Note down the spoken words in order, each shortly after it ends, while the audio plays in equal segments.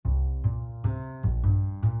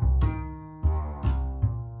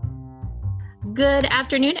Good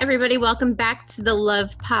afternoon, everybody. Welcome back to the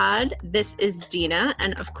Love Pod. This is Dina,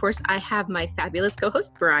 and of course, I have my fabulous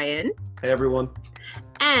co-host, Brian. Hey, everyone.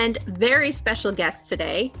 And very special guest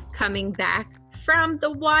today, coming back from the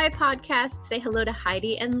Y podcast. Say hello to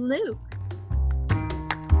Heidi and Luke.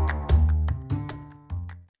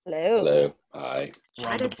 Hello. Hello. Hi.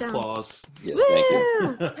 Round of applause. Yes, Woo!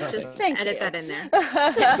 thank you. Just Thank edit you. that in there.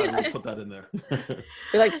 We'll put that in there.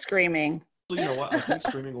 We like screaming. So you know what? I think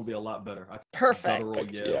streaming will be a lot better.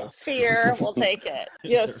 Perfect. Yeah. Fear, we'll take it.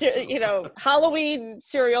 Halloween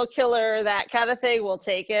serial killer, that kind of thing, we'll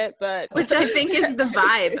take it. But Which I think is the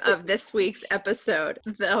vibe of this week's episode.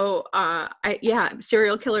 Though,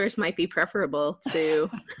 serial killers might be preferable to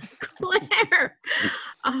Claire.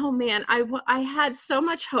 Oh man, I had so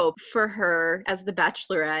much hope for her as the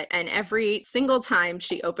Bachelorette, and every single time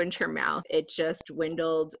she opened her mouth, it just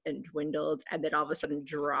dwindled, and then all of a sudden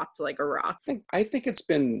dropped like a rock. I think it's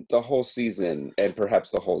been the whole season, and perhaps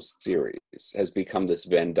the whole series, has become this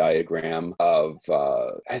Venn diagram of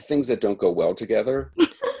things that don't go well together.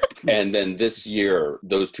 And then this year,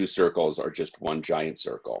 those two circles are just one giant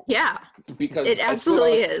circle. Yeah, because it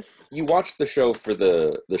absolutely is. You watch the show for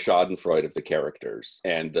the schadenfreude of the characters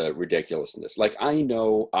and the ridiculousness. Like, I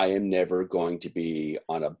know I am never going to be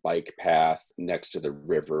on a bike path next to the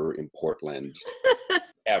river in Portland.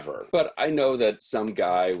 Ever. But I know that some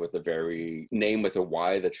guy with a very name with a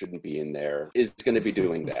Y that shouldn't be in there is going to be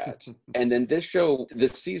doing that. And then this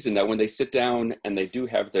season, now when they sit down and they do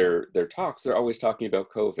have their talks, they're always talking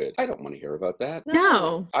about COVID. I don't want to hear about that.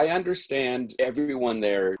 No. I understand everyone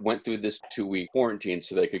there went through this 2-week quarantine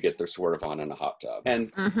so they could get their swerve on in a hot tub.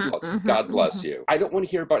 And look, God bless you. I don't want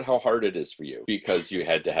to hear about how hard it is for you because you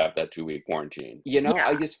had to have that 2-week quarantine.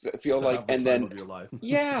 I just feel like, and then,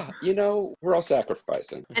 we're all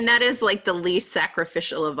sacrificing. And that is like the least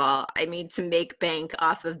sacrificial of all. I mean, to make bank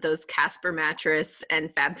off of those Casper mattress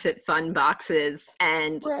and FabFitFun boxes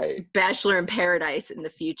and Bachelor in Paradise in the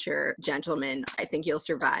future, gentlemen, I think you'll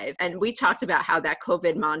survive. And we talked about how that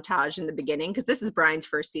COVID montage in the beginning, because this is Brian's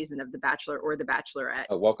first season of The Bachelor or The Bachelorette.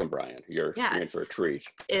 Oh, welcome, Brian. You're in for a treat.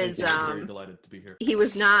 I'm very delighted to be here. He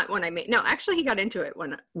was not actually he got into it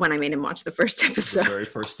when I made him watch the first episode. The very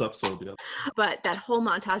first episode, yeah. But that whole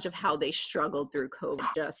montage of how they struggled through COVID,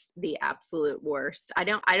 just the absolute worst. I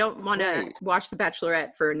don't want to watch The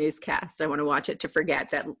Bachelorette for a newscast. I want to watch it to forget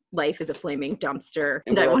that life is a flaming dumpster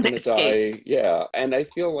and I want to escape. Die. Yeah, and I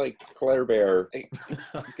feel like Claire Bear,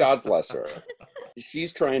 God bless her.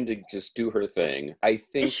 She's trying to just do her thing. I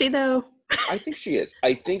think. Is she though? I think she is.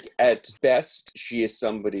 I think at best, she is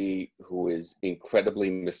somebody who is incredibly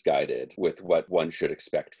misguided with what one should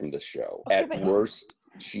expect from this show. Okay, at worst,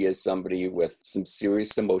 she is somebody with some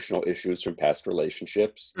serious emotional issues from past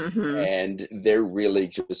relationships, and they're really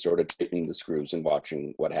just sort of taking the screws and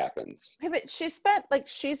watching what happens. Okay, but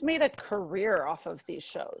she's made a career off of these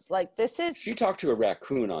shows. She talked to a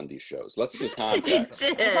raccoon on these shows. Let's just context.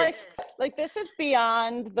 Like this is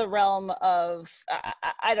beyond the realm of,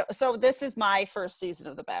 I don't, so this is my first season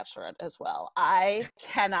of The Bachelorette as well. I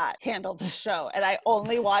cannot handle the show, and I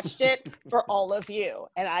only watched it for all of you,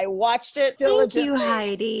 and I watched it diligently. Thank you,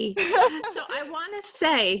 Heidi. So I want to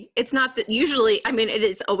say, it's not that usually, I mean, it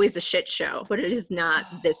is always a shit show, but it is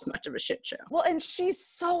not this much of a shit show. Well, and she's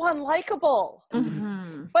so unlikable.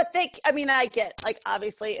 But I get, like,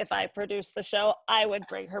 obviously, if I produced the show, I would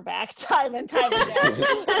bring her back time and time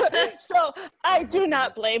again. So I do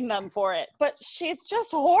not blame them for it. But she's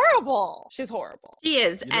just horrible. She's horrible. She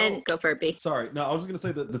is. And go for it, B. Sorry. No, I was going to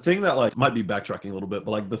say that the thing that, might be backtracking a little bit,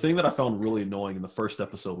 but, the thing that I found really annoying in the first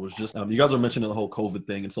episode was just, you guys were mentioning the whole COVID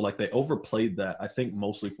thing. And so, they overplayed that, I think,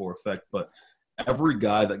 mostly for effect. But every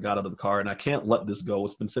guy that got out of the car, and I can't let this go,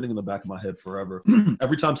 it's been sitting in the back of my head forever.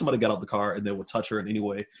 Every time somebody got out of the car and they would touch her in any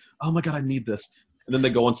way, oh my God, I need this. And then they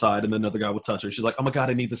go inside and then another guy would touch her. She's like, oh my God,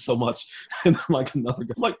 I need this so much. And then another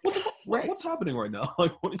guy, what's happening right now?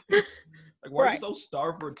 What are you, why are you so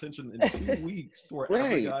starved for attention in 2 weeks where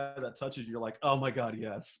every guy that touches you, you're like, oh my God,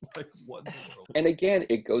 yes. What? And again,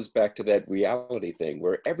 it goes back to that reality thing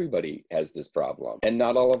where everybody has this problem. And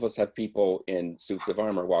not all of us have people in suits of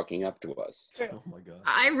armor walking up to us. Oh my God.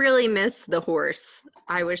 I really miss the horse.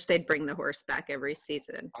 I wish they'd bring the horse back every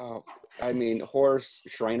season. Horse,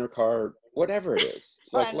 Shriner car, whatever it is.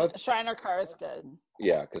 Shriner car is good.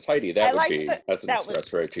 Yeah, because Heidi, that's an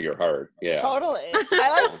express right to your heart. Yeah, totally.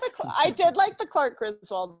 I did like the Clark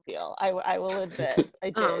Griswold deal. I will admit, I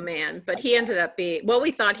did. Oh man, but he ended up being. Well, we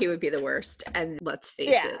thought he would be the worst, and let's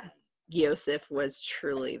face it, Yosef was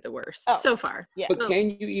truly the worst so far. Yeah. But can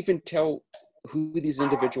you even tell who these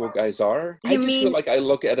individual guys are. You I just mean- feel like I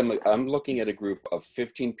look at them, I'm looking at a group of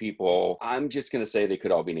 15 people. I'm just going to say they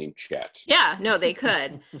could all be named Chet. Yeah, no, they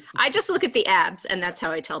could. I just look at the abs, and that's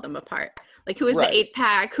how I tell them apart. Like, who is Right. the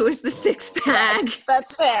 8-pack? Who is the 6-pack?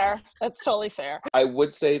 That's fair. That's totally fair. I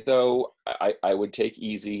would say, though, I would take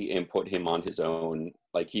Easy and put him on his own.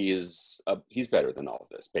 Like, he's better than all of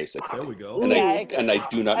this, basically. There we go. And, Yeah, I I, agree. and I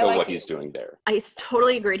do not I know like what it. he's doing there. I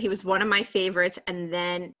totally agreed. He was one of my favorites. And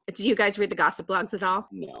then, did you guys read the gossip blogs at all?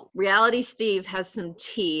 No. Reality Steve has some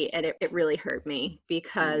tea, and it really hurt me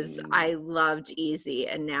because I loved Easy,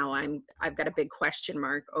 and now I've got a big question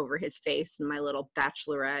mark over his face in my little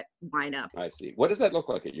Bachelorette lineup. I see. What does that look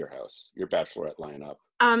like at your house, your Bachelorette lineup?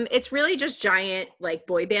 It's really just giant like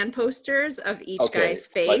boy band posters of each guy's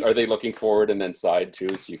face. Like, are they looking forward and then side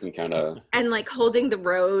too, so you can kind of and like holding the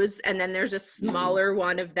rose, and then there's a smaller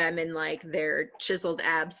one of them in like their chiseled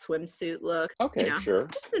abs swimsuit look. Okay, you know, sure.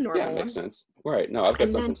 just the normal Yeah, one. makes sense. Right. No, I've got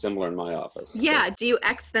And something then- similar in my office. Yeah. Do you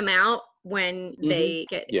X them out when they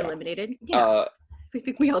get Yeah. eliminated? Yeah. I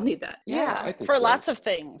think we all need that. Yeah, I think for so. lots of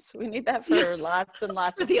things. We need that for Yes. lots and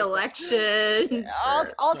lots For of the things. election.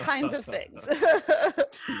 all kinds of things.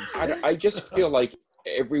 I just feel like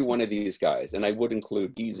every one of these guys, and I would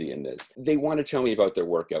include Easy in this, they want to tell me about their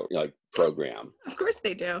workout program. Of course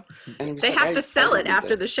they do. And I'm just They like, have to sell don't it need after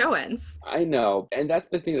that. the show ends. I know. And that's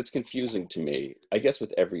the thing that's confusing to me, I guess,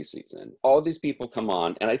 with every season. All these people come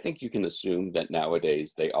on, and I think you can assume that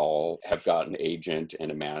nowadays they all have got an agent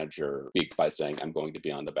and a manager by saying, I'm going to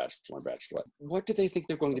be on The Bachelor and Bachelorette. What do they think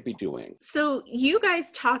they're going to be doing? So you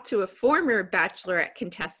guys talked to a former Bachelorette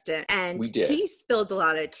contestant, and We did. he spilled a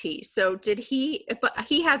lot of tea. So did he? But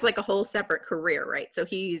he has like a whole separate career, right? So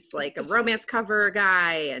he's like a romance cover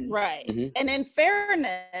guy, and Right. Mhm. And in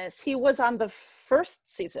fairness, he was on the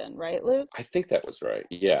first season, right, Luke? I think that was right.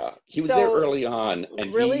 Yeah. He was there So, early on.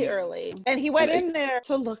 And Really early. And he went and in there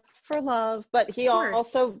to look for love, but he course.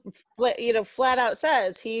 also, flat out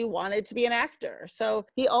says he wanted to be an actor. So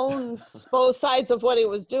he owns both sides of what he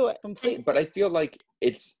was doing completely. But I feel like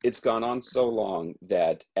it's gone on so long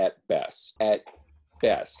that at best,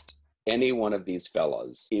 any one of these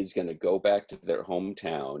fellas is going to go back to their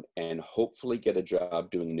hometown and hopefully get a job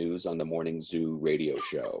doing news on the Morning Zoo radio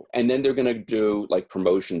show. And then they're going to do like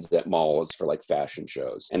promotions at malls for like fashion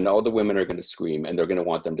shows. And all the women are going to scream, and they're going to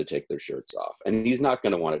want them to take their shirts off. And he's not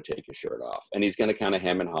going to want to take his shirt off. And he's going to kind of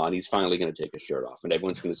hem and haw, and he's finally going to take his shirt off. And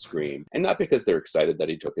everyone's going to scream. And not because they're excited that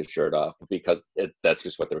he took his shirt off, but because that's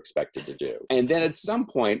just what they're expected to do. And then at some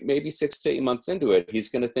point, maybe 6 to 8 months into it, he's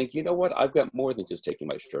going to think, you know what? I've got more than just taking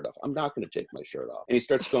my shirt off. I'm not going to take my shirt off. And he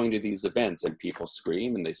starts going to these events, and people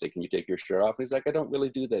scream, and they say, can you take your shirt off? And he's like, I don't really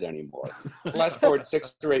do that anymore. Flash forward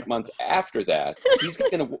 6 or 8 months after that, he's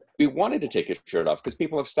going to be wanting to take his shirt off because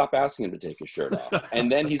people have stopped asking him to take his shirt off. And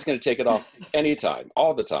then he's going to take it off anytime,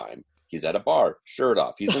 all the time. He's at a bar, shirt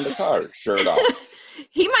off. He's in the car, shirt off.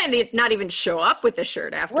 he might not even show up with a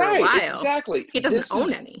shirt after a while. Exactly. He doesn't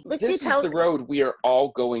own any. Look, This is the road we are all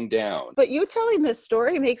going down. But you telling this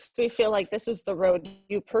story makes me feel like this is the road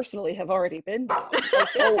you personally have already been down.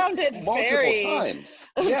 Like, this sounded Multiple very, times.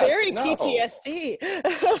 Yes, very no. PTSD.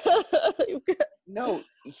 No,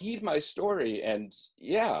 heed my story, and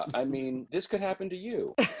yeah, I mean, this could happen to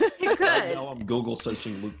you. It Right could. now I'm Google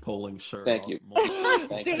searching Luke Polling's shirt. Thank off. you.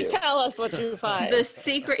 Thank Do you. tell us what you find. The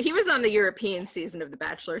secret. He was on the European season of The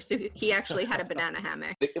Bachelor, so he actually had a banana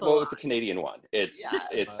hammock. Well, it's the full Canadian one. It's Yes.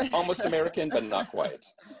 it's almost American, but not quite.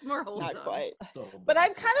 on. It's more wholesome. Not quite. So- But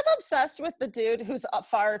I'm kind of obsessed with the dude who's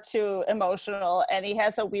far too emotional, and he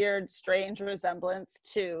has a weird, strange resemblance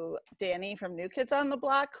to Danny from New Kids on the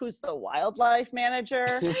Block, who's the wildlife manager.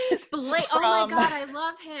 Blake, oh my From- god, I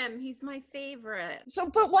love him. He's my favorite. So,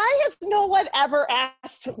 but why has no one ever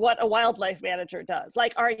asked what a wildlife manager does?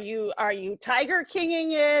 Like, are you Tiger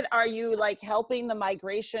Kinging it? Are you like helping the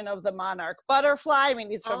migration of the monarch butterfly? I mean,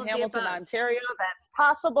 he's All from of the Hamilton, above. Ontario. That's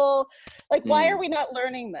possible. Like, why are we not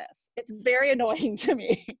learning this? It's very annoying to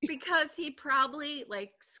me. Because he probably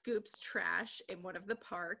like scoops trash in one of the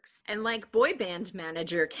parks, and like boy band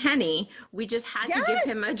manager Kenny, we just had to give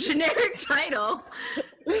him a Yes! generic title.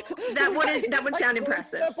 That would sound who's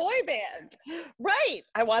impressive. The boy band, right?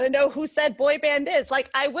 I want to know who said boy band is. Like,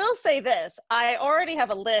 I will say this: I already have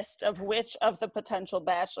a list of which of the potential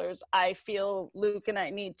bachelors I feel Luke and I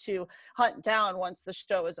need to hunt down once the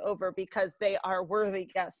show is over, because they are worthy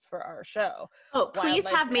guests for our show. Oh, please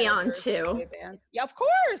Wildlife have me on managers and too. boy bands. Yeah, of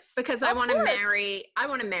course. Because I Of want to course.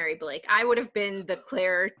 marry Blake. I would have been the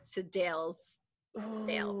Claire to Dale's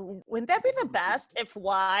Dale. Ooh, wouldn't that be the best if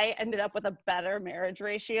Y ended up with a better marriage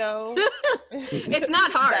ratio? It's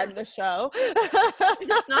not hard. Than the show.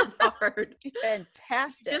 It's not hard.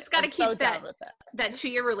 Fantastic. Just got to I'm keep so down with that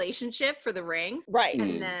 2-year relationship for the ring. Right.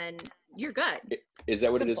 And then you're good. Is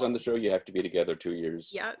that what it is Simple. on the show? You have to be together 2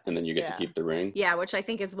 years, Yep. and then you get to keep the ring? Yeah, which I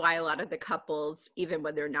think is why a lot of the couples, even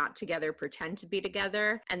when they're not together, pretend to be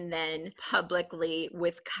together, and then publicly,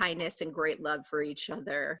 with kindness and great love for each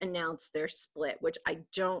other, announce their split, which I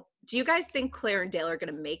don't. Do you guys think Claire and Dale are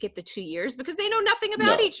going to make it the 2 years? Because they know nothing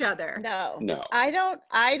about each other. No.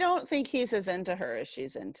 I don't think he's as into her as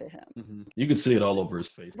she's into him. Mm-hmm. You can see it all over his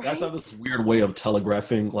face. Right? Guys have this weird way of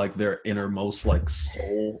telegraphing like their innermost like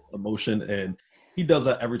soul emotion, and he does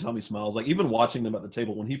that every time he smiles. Like even watching them at the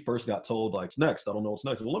table when he first got told like, "What's next? I don't know what's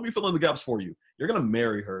next." Well, let me fill in the gaps for you. You're gonna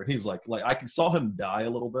marry her, and he's like I saw him die a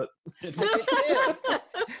little bit.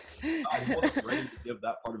 I wasn't ready to give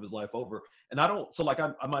that part of his life over. And I don't, so like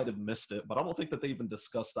I might have missed it, but I don't think that they even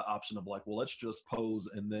discussed the option of like, well, let's just pose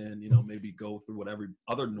and then, you know, maybe go through what every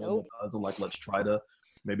other normal does and like, let's try to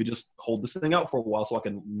maybe just hold this thing out for a while so I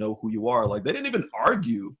can know who you are. Like they didn't even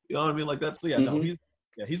argue. You know what I mean? Like that's, no,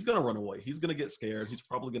 he's going to run away. He's going to get scared. He's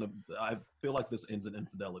probably going to, I feel like this ends in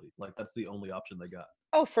infidelity. Like that's the only option they got.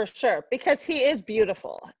 Oh, for sure. Because he is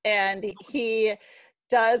beautiful and he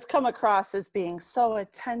does come across as being so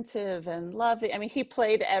attentive and loving. I mean, he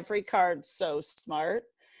played every card so smart.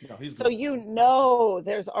 No, so you know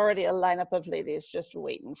there's already a lineup of ladies just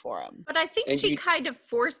waiting for him. But I think she kind of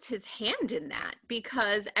forced his hand in that,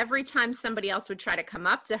 because every time somebody else would try to come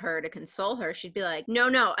up to her to console her, she'd be like,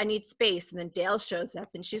 no, I need space. And then Dale shows up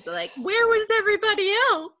and she's like, where was everybody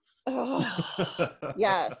else? Oh,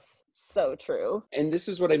 yes, so true. And this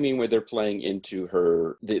is what I mean where they're playing into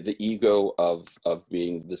her the ego of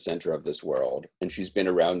being the center of this world, and she's been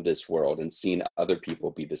around this world and seen other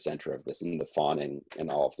people be the center of this and the fawning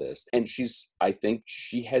and all of this, and I think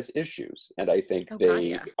she has issues, and I think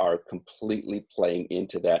they are completely playing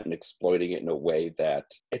into that and exploiting it in a way that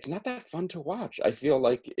it's not that fun to watch. I feel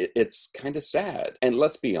like it's kind of sad. And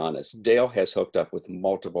let's be honest, Dale has hooked up with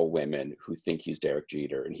multiple women who think he's Derek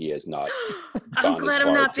Jeter, and he has not I'm glad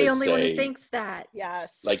I'm not the only one who thinks that.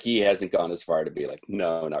 Yes. Like he hasn't gone as far to be like,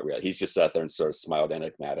 no, not really. He's just sat there and sort of smiled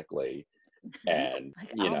enigmatically. And,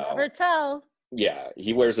 like, you know. I'll never tell. Yeah,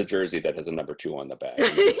 he wears a jersey that has a number 2 on the back.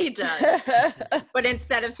 He does. But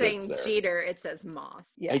instead of saying Jeter, it says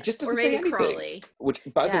Moss. Yeah, it just doesn't say anything. Crowley. Which,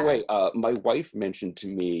 by the way, my wife mentioned to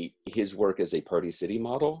me his work as a Party City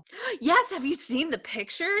model. Yes, have you seen the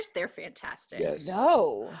pictures? They're fantastic. Yes.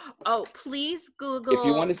 No. Oh, please Google if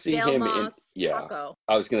you want to see Dale him Moss in taco.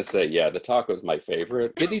 I was gonna say, the taco's my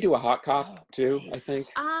favorite. Did he do a hot cop too, I think?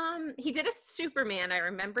 He did a Superman, I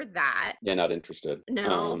remember that. Yeah, not interested.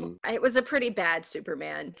 No. It was a pretty bad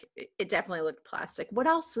Superman. It definitely looked plastic. What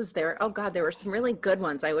else was there? Oh God, there were some really good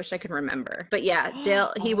ones. I wish I could remember. But yeah,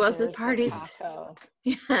 Dale, he was a party.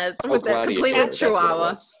 Yes, with that complete with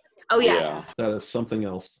Chihuahua. Oh yes. That is something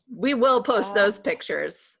else. We will post those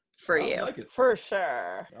pictures for you. Like it. For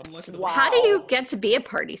sure. Wow. How do you get to be a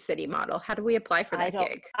Party City model? How do we apply for that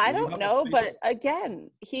gig? I don't know, but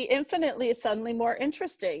again, he infinitely is suddenly more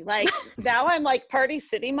interesting. Like now I'm like, Party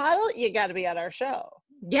City model, you got to be on our show.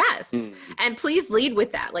 Yes. And please lead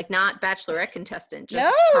with that, like not Bachelorette contestant,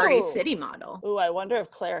 just Party City model. Ooh, I wonder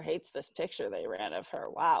if Claire hates this picture they ran of her.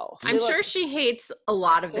 Wow. I'm sure she hates a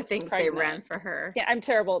lot of the things they ran for her. Yeah, I'm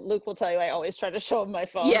terrible. Luke will tell you I always try to show him my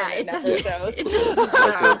phone. Yeah, it doesn't.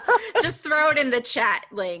 Just throw it in the chat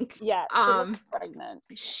link. Yeah, she looks pregnant.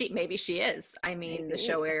 Maybe she is. I mean, the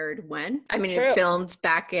show aired when? I mean, it filmed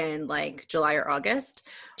back in like July or August.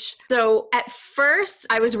 So at first,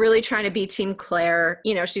 I was really trying to be Team Claire.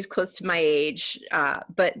 You know, she's close to my age,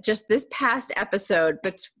 but just this past episode,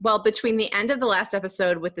 between the end of the last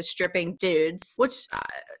episode with the stripping dudes, which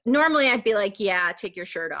normally I'd be like, yeah, take your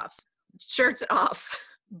shirts off,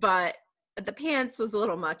 but the pants was a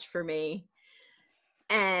little much for me.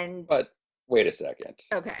 But wait a second.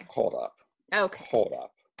 Okay. Hold up. Okay. Hold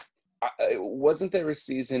up. Wasn't there a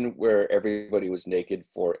season where everybody was naked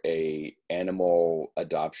for a animal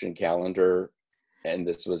adoption calendar? And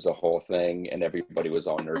this was a whole thing, and everybody was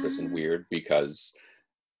all nervous and weird because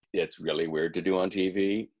it's really weird to do on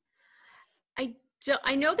TV.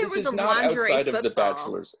 I know there was a laundry football. This is not outside of the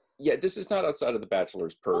Bachelor's. Yeah, this is not outside of the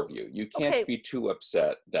Bachelor's purview. You can't be too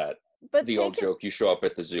upset that the old joke, you show up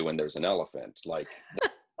at the zoo and there's an elephant. Like,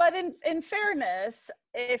 but in fairness,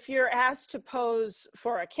 if you're asked to pose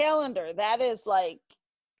for a calendar, that is like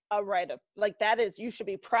a rite of, like that is, you should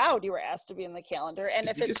be proud you were asked to be in the calendar. And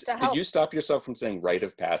if it's to help. Did you stop yourself from saying rite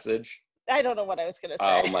of passage? I don't know what I was going to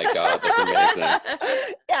say. Oh my God, that's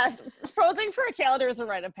amazing. Yes, posing for a calendar is a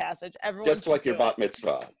rite of passage. Everyone Just like your do bat it.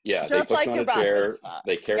 mitzvah. Yeah, Just they put like you on your a bat chair, mitzvah.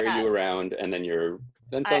 they carry Yes. you around, and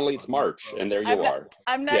then suddenly it's March, and there you are.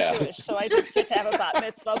 I'm not Jewish, so I didn't get to have a bat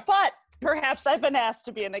mitzvah, but perhaps I've been asked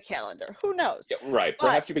to be in the calendar. Who knows? Yeah, right. But,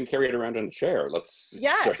 perhaps you've been carried around in a chair.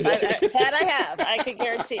 Yes, that I have. I can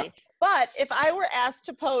guarantee. But if I were asked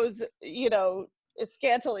to pose,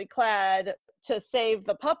 scantily clad to save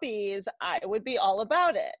the puppies, I would be all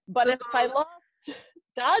about it. But if I lost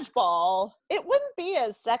dodgeball, it wouldn't be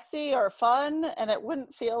as sexy or fun, and it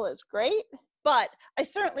wouldn't feel as great. But I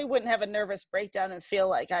certainly wouldn't have a nervous breakdown and feel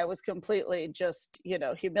like I was completely just,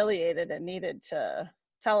 humiliated and needed to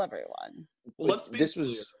tell everyone. Well, let's be clear.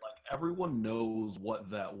 Like, everyone knows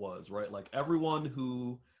what that was, right? Like, everyone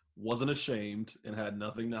who wasn't ashamed and had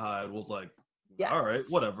nothing to hide was like, yes. All right,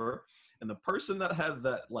 whatever. And the person that had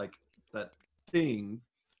that thing.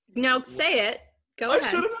 No, say it. Go I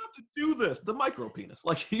ahead. shouldn't have to do this. The micro penis.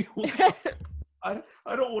 Like, he was, I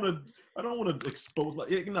don't want to expose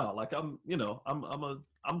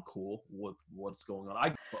I'm cool with what's going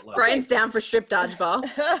on. Brian's down for strip dodgeball.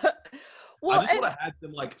 Well, I just would have had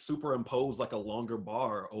them superimpose a longer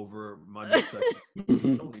bar over my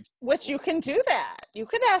midsection. Which you can do that. You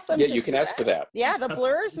can ask them. Yeah, to you can ask for that. Yeah, the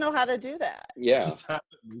blurs know how to do that. Yeah. Just have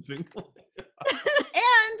it moving.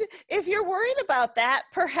 And if you're worried about that,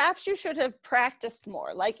 perhaps you should have practiced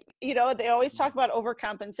more. They always talk about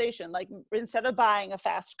overcompensation. Like, instead of buying a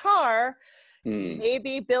fast car,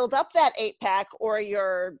 maybe build up that 8-pack or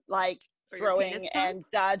your throwing and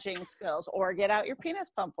dodging skills, or get out your penis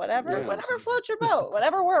pump, whatever floats your boat,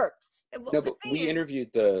 whatever works. No, but we interviewed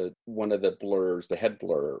one of the blurs, the head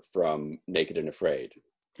blur from Naked and Afraid,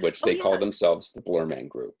 which they call themselves the Blur Man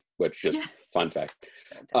Group, which just fun fact.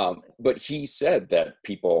 But he said that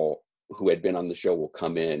people who had been on the show will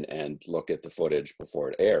come in and look at the footage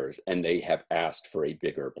before it airs, and they have asked for a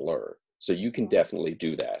bigger blur. So you can definitely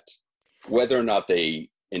do that. Whether or not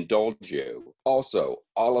they indulge you. Also,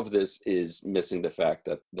 all of this is missing the fact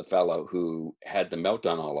that the fellow who had the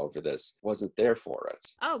meltdown all over this wasn't there for it.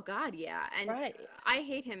 Oh God, yeah. And I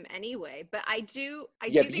hate him anyway, but I do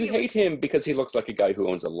But think you hate him because he looks like a guy who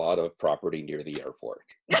owns a lot of property near the airport.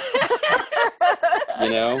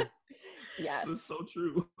 Yes. That's so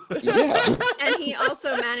true. Yeah. And he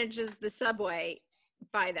also manages the subway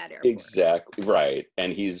by that airport. Exactly, right.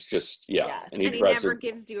 And he's just, Yes. And he never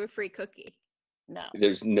gives you a free cookie. No.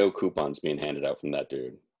 There's no coupons being handed out from that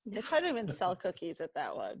dude. They couldn't even sell cookies at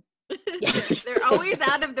that one. They're always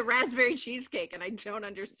out of the raspberry cheesecake, and I don't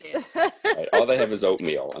understand. Right, all they have is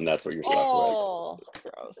oatmeal, and that's what you're stuck with.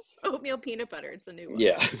 Gross. Oatmeal peanut butter, it's a new one.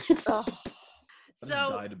 Yeah.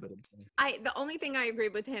 So the only thing I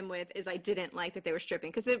agreed with him with is I didn't like that they were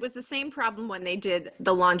stripping, because it was the same problem when they did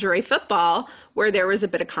the lingerie football, where there was a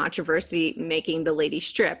bit of controversy making the lady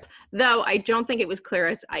strip. Though I don't think it was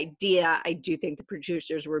Clara's idea. I do think the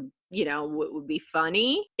producers were, what would be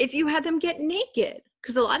funny if you had them get naked,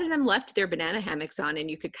 because a lot of them left their banana hammocks on,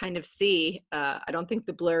 and you could kind of see. I don't think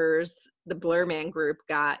the Blur Man group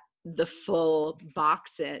got the full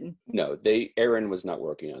box in. No, Aaron was not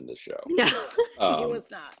working on this show. No. He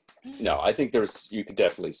was not. No, I think you could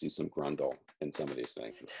definitely see some grundle in some of these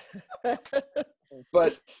things.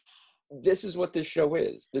 But this is what this show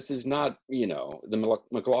is. This is not, the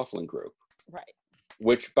McLaughlin group. Right.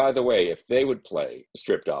 Which, by the way, if they would play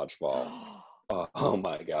strip dodgeball, oh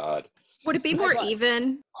my God. Would it be more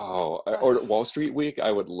even? Oh, or Wall Street Week,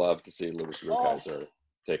 I would love to see Louis Rukeyser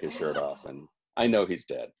take his shirt off. And I know he's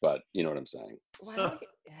dead, but you know what I'm saying.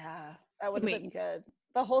 Yeah, that would have been good.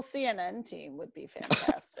 The whole CNN team would be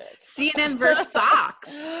fantastic. CNN versus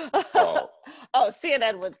Fox.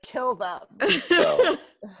 CNN would kill them. So,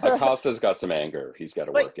 Acosta's got some anger he's got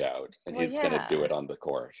to work out, and he's going to do it on the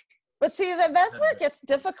court. But see, that's where it gets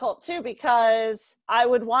difficult too, because I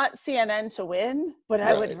would want CNN to win, but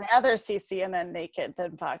I would rather see CNN naked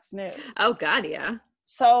than Fox News. Oh God, yeah.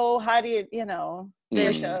 So how do you,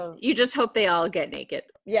 you just hope they all get naked.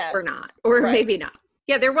 Yes. Or not. Or maybe not.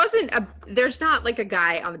 Yeah, there's not like a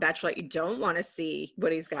guy on The Bachelorette you don't want to see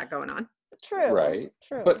what he's got going on. True. Right.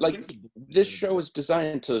 True. But this show is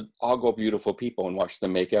designed to ogle beautiful people and watch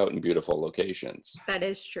them make out in beautiful locations. That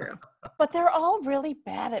is true. But they're all really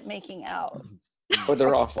bad at making out. But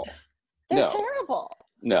they're awful. They're terrible.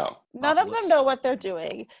 No. None of them know what they're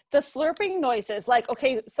doing. The slurping noises,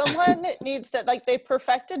 someone needs to, they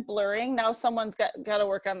perfected blurring. Now someone's got to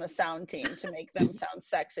work on the sound team to make them sound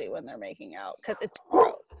sexy when they're making out, because it's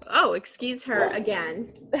gross. Oh, excuse her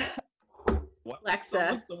again.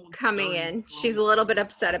 Alexa coming in. She's a little bit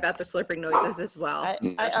upset about the slurping noises as well.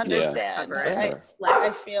 I understand. I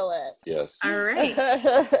feel it. Yes. All right.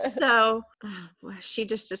 So she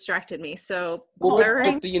just distracted me. So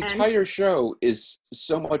the entire show is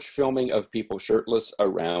so much filming of people shirtless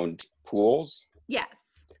around pools. Yes.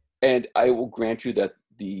 And I will grant you that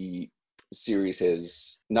the series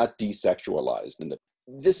has not desexualized, and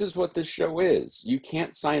this is what this show is. You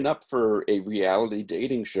can't sign up for a reality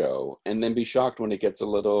dating show and then be shocked when it gets a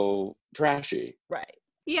little trashy. Right.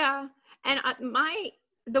 Yeah. And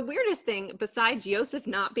the weirdest thing, besides Yosef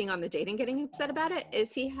not being on the date and getting upset about it,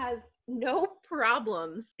 is he has no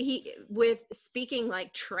problems with speaking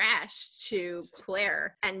like trash to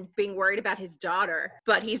Claire and being worried about his daughter,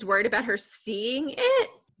 but he's worried about her seeing it.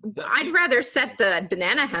 I'd rather set the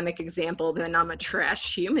banana hammock example than I'm a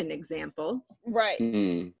trash human example. Right.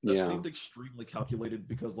 That seemed extremely calculated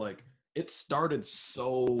because like it started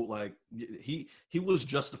so like he was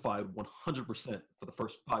justified 100% for the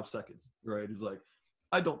first 5 seconds, right? He's like,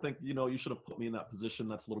 I don't think, you should have put me in that position.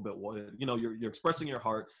 That's a little bit what, you're expressing your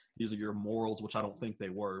heart. These are your morals, which I don't think they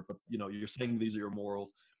were, but you're saying these are your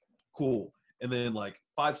morals. Cool. And then like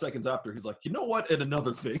 5 seconds after, he's like, you know what? And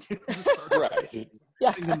another thing. Right.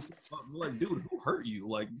 Yeah. Like, dude, who hurt you?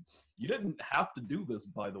 Like, you didn't have to do this,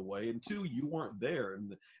 by the way. And 2, you weren't there.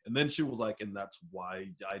 And then she was like, and that's why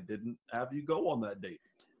I didn't have you go on that date.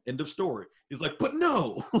 End of story. He's like, but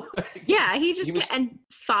no. Yeah, he was and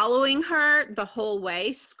following her the whole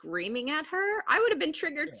way, screaming at her. I would have been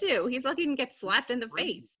triggered too. He's lucky he didn't get slapped in the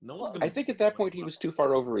face. I think at that point he was too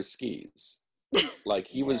far over his skis. Like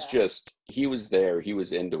he was he was there, he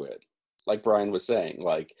was into it. Like Brian was saying,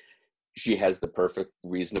 like she has the perfect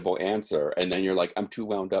reasonable answer, and then you're like, I'm too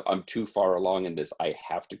wound up, I'm too far along in this, I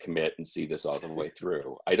have to commit and see this all the way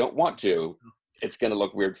through. I don't want to. It's going to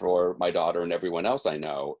look weird for my daughter and everyone else I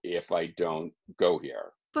know if I don't go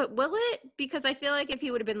here. But will it? Because I feel like if he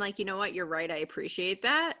would have been like, you know what, you're right, I appreciate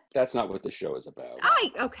that. That's not what the show is about.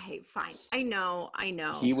 Okay, fine. I know.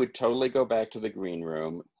 He would totally go back to the green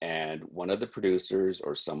room, and one of the producers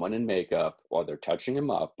or someone in makeup, while they're touching him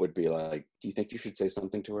up, would be like, do you think you should say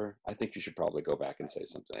something to her? I think you should probably go back and say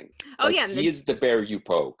something. Oh, like, yeah. He is the bear you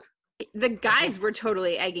poke. The guys were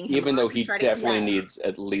tototally egging him even on though he definitely yes. needs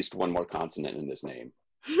at least one more consonant in his name.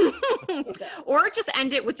 Or just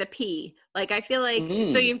end it with a P. Like I feel like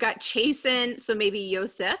so you've got Chasen, so maybe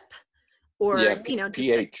Yosef, or just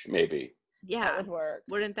PH maybe. Yeah, that would work.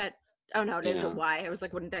 Wouldn't that? Oh no, it is a Y. I was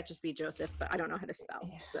like, wouldn't that just be Joseph? But I don't know how to spell.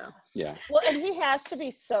 So yeah. Well, and he has to be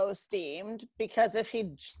so steamed because if he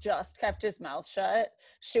just kept his mouth shut,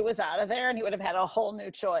 she was out of there, and he would have had a whole new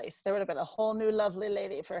choice. There would have been a whole new lovely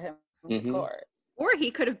lady for him to court. Or he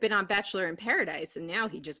could have been on Bachelor in Paradise, and now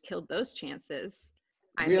he just killed those chances.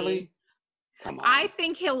 I mean, come on. I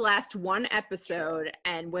think he'll last one episode,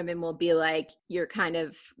 and women will be like, "You're kind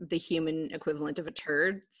of the human equivalent of a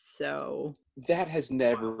turd." So that has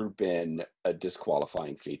never been a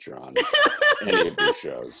disqualifying feature on any of these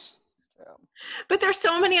shows. But there's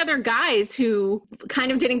so many other guys who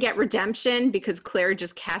kind of didn't get redemption because Claire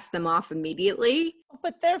just cast them off immediately.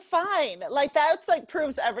 But they're fine. Like that's like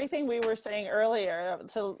proves everything we were saying earlier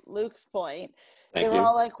to Luke's point. They were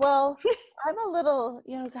all like, well, I'm a little,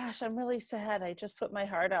 gosh, I'm really sad. I just put my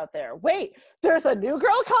heart out there. Wait, there's a new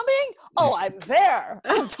girl coming? Oh, I'm there.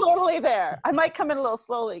 I'm totally there. I might come in a little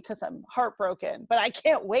slowly because I'm heartbroken, but I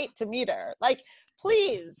can't wait to meet her. Like,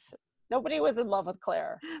 please. Nobody was in love with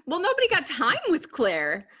Claire. Well, nobody got time with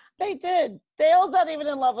Claire. They did. Dale's not even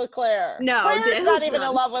in love with Claire. No, Claire's Dale's not even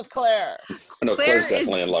in love with Claire. No, Claire's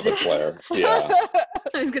definitely in love with Claire. Yeah.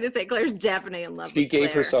 I was going to say, Claire's definitely in love with Claire. She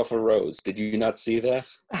gave herself a rose. Did you not see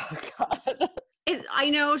that? Oh, God. I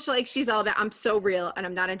know she's all about, I'm so real and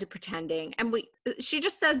I'm not into pretending. And she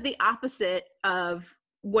just says the opposite of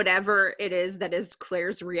whatever it is that is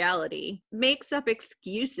Claire's reality, makes up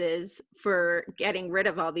excuses for getting rid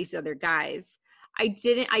of all these other guys. I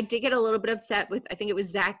did get a little bit upset with, I think it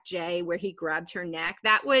was Zach J, where he grabbed her neck.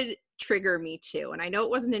 That would trigger me too. And I know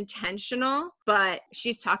it wasn't intentional, but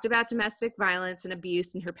she's talked about domestic violence and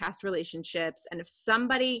abuse in her past relationships. And if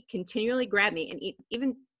somebody continually grabbed me and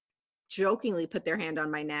even jokingly put their hand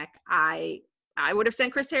on my neck, I would have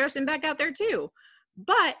sent Chris Harrison back out there too.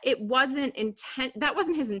 But it wasn't that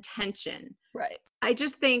wasn't his intention. Right. I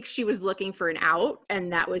just think she was looking for an out,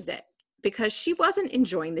 and that was it. Because she wasn't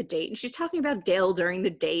enjoying the date. And she's talking about Dale during the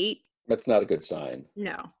date. That's not a good sign.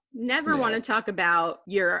 No. Never want to talk about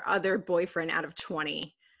your other boyfriend out of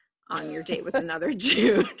 20 on your date with another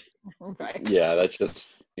dude. Right. Yeah, that's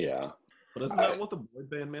just, yeah. But isn't that what the boy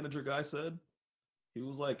band manager guy said? He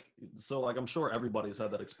was like, so like I'm sure everybody's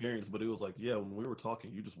had that experience, but he was like, yeah, when we were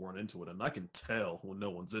talking, you just weren't into it, and I can tell when no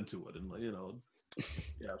one's into it, and like,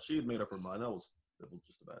 yeah, she had made up her mind. It was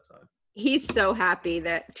just a bad time. He's so happy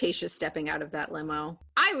that Tayshia's stepping out of that limo.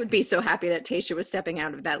 I would be so happy that Tayshia was stepping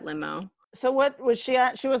out of that limo. So what was she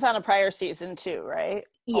on? She was on a prior season too, right?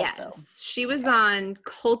 Yes, Also. she was on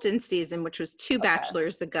Colton's season, which was 2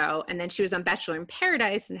 bachelors ago, and then she was on Bachelor in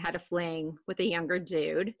Paradise and had a fling with a younger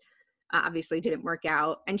dude. Obviously didn't work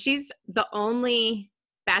out, and she's the only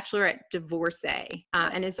Bachelorette divorcee,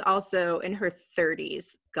 and is also in her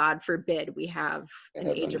 30s. God forbid we have an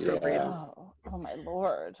age appropriate. Oh my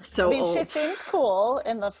Lord. So I mean, old. she seemed cool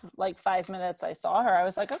in the 5 minutes I saw her. I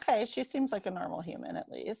was like, okay, she seems like a normal human at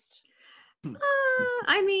least.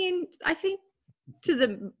 I mean, I think to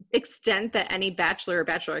the extent that any Bachelor or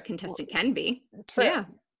Bachelorette contestant can be. True. Yeah.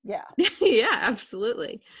 Yeah. Yeah,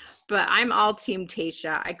 absolutely. But I'm all team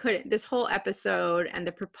Tayshia. I couldn't, this whole episode and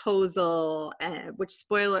the proposal, which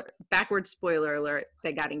backward spoiler alert,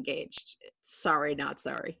 they got engaged. Sorry, not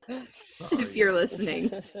sorry. If you're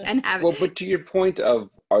listening and have. Well, but to your point of,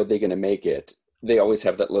 are they going to make it? They always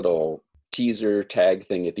have that little teaser tag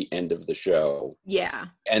thing at the end of the show. Yeah.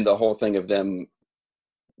 And the whole thing of them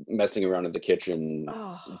messing around in the kitchen,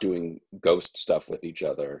 doing ghost stuff with each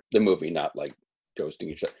other. The movie, not like ghosting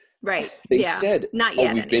each other. Right. They said, not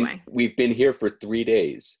yet. We've been here for 3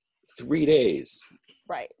 days. 3 days.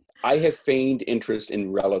 Right. I have feigned interest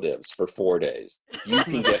in relatives for 4 days. You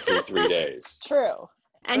can get through 3 days. True.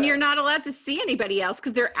 And you're not allowed to see anybody else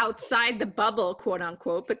because they're outside the bubble, quote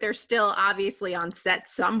unquote, but they're still obviously on set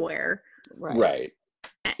somewhere. Right.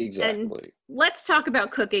 Exactly. And let's talk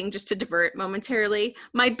about cooking just to divert momentarily.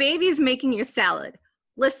 My baby's making a salad.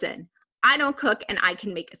 Listen, I don't cook and I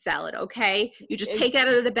can make a salad, okay? You just take it out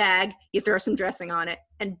of the bag, you throw some dressing on it,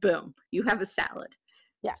 and boom, you have a salad.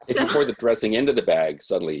 Yeah. If you pour the dressing into the bag,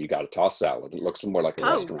 suddenly you got a toss salad. It looks more like a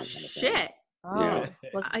restaurant kind of thing. Shit. Oh,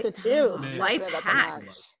 look at you. Life hack.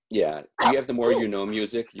 Yeah. Do you have the More You Know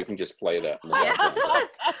music? You can just play that.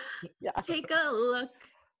 Yeah. Take a look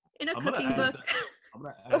in a cooking book. I'm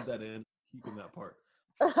going to add that in, keeping that part.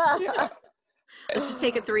 Yeah. Let's just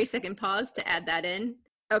take a 3-second pause to add that in.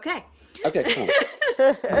 Okay. Okay,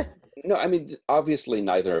 cool. No, I mean, obviously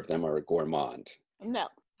neither of them are a gourmand. No.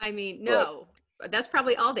 I mean, no. But that's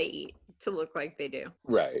probably all they eat to look like they do.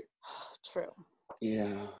 Right. True.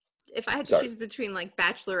 Yeah. If I had to choose between like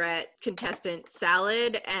Bachelorette contestant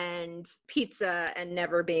salad and pizza and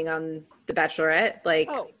never being on the Bachelorette, like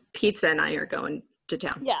pizza and I are going to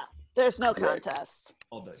town. Yeah. There's no contest.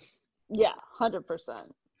 All day. Yeah, 100%.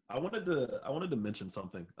 I wanted to mention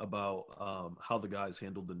something about how the guys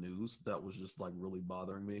handled the news that was just like really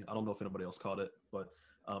bothering me. I don't know if anybody else caught it, but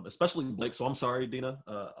especially Blake. So I'm sorry, Dina.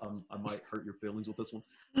 I might hurt your feelings with this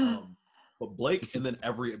one. But Blake and then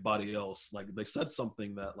everybody else, like they said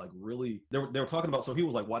something that like really they were talking about. So he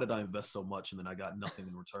was like, "Why did I invest so much and then I got nothing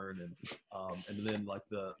in return?" And then like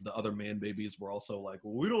the other man babies were also like,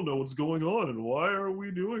 "Well, we don't know what's going on and why are we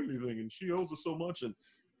doing anything? And she owes us so much."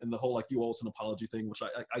 And the whole like you owe us an apology thing, which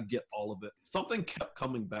I get all of it. Something kept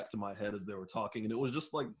coming back to my head as they were talking, and it was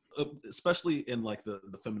just like, especially in like the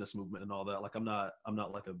feminist movement and all that. Like I'm not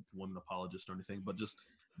like a woman apologist or anything, but just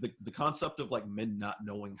the concept of like men not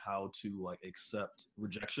knowing how to like accept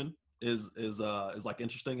rejection is like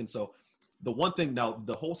interesting. And so the one thing now,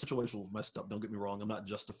 the whole situation was messed up. Don't get me wrong. I'm not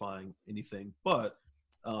justifying anything, but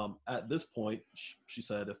at this point, she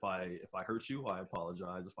said, if I hurt you, I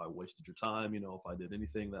apologize. If I wasted your time, if I did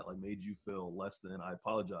anything that like made you feel less than, I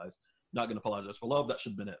apologize. Not gonna apologize for love. That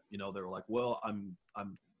should have been it. They were like, well, I'm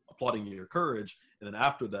applauding your courage. And then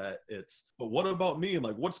after that, it's, but what about me? And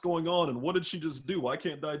like, what's going on? And what did she just do? I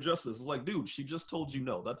can't digest this. It's like, dude, she just told you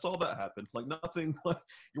no. That's all that happened. Like nothing, like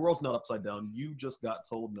your world's not upside down. You just got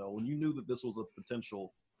told no. And you knew that this was a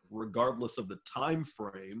potential, regardless of the time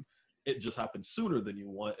frame. It just happened sooner than you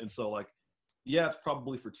want. And so like, yeah, it's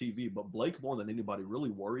probably for TV, but Blake more than anybody really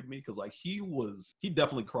worried me because like he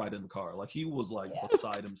definitely cried in the car. Like he was like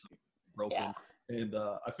beside himself, broken. Yeah. And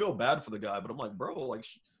I feel bad for the guy, but I'm like, bro, like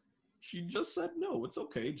she just said no. It's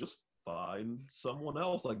okay. Just find someone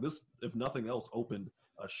else. Like this, if nothing else, opened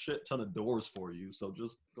a shit ton of doors for you. So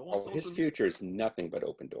just go on. His future is nothing but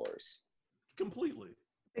open doors. Completely.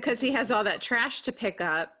 Because he has all that trash to pick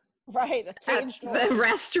up. Right, at the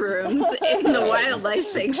restrooms in the wildlife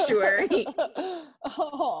sanctuary.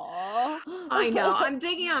 Aww. I know. I'm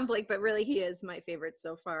digging on Blake, but really he is my favorite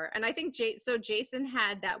so far. And I think Jason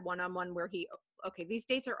had that one-on-one where these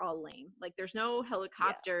dates are all lame. Like there's no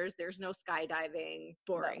helicopters, there's no skydiving,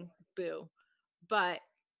 boring, boo. But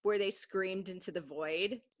where they screamed into the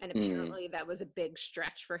void. And apparently that was a big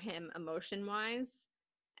stretch for him emotion-wise.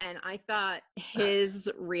 And I thought his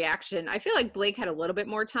reaction, I feel like Blake had a little bit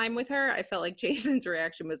more time with her. I felt like Jason's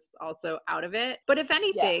reaction was also out of it. But if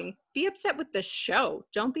anything, be upset with the show.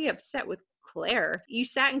 Don't be upset with Claire. You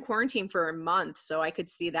sat in quarantine for a month, so I could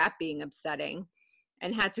see that being upsetting,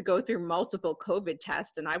 and had to go through multiple COVID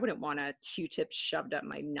tests, and I wouldn't want a Q-tip shoved up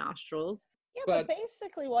my nostrils. Yeah, but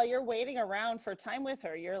basically while you're waiting around for time with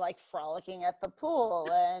her, you're like frolicking at the pool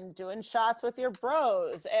and doing shots with your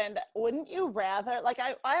bros. And wouldn't you rather, like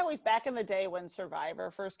I always, back in the day when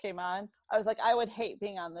Survivor first came on, I was like, I would hate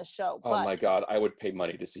being on this show. Oh my God, I would pay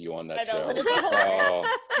money to see you on that show. But,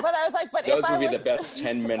 but I was like, but those would be the best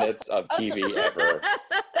 10 minutes of TV ever.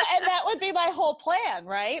 And that would be my whole plan,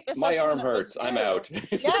 right? My arm hurts. I'm out.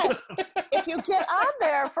 Yes. If you get on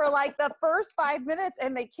there for like the first 5 minutes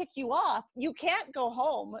and they kick you off, you can't go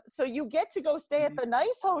home. So you get to go stay at the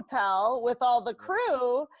nice hotel with all the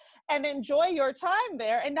crew and enjoy your time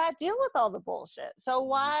there and not deal with all the bullshit. So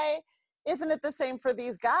why isn't it the same for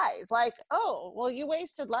these guys? Like, oh, well, you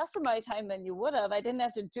wasted less of my time than you would have. I didn't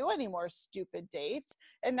have to do any more stupid dates.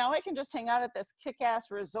 And now I can just hang out at this kick-ass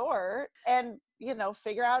resort and, you know,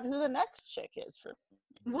 figure out who the next chick is for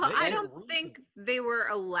me. Well, I don't think they were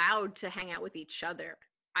allowed to hang out with each other.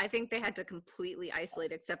 I think they had to completely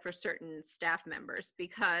isolate except for certain staff members,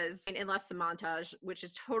 because unless the montage, which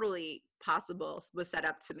is totally possible, was set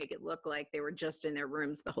up to make it look like they were just in their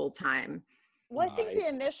rooms the whole time. Well, I think the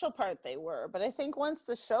initial part they were, but I think once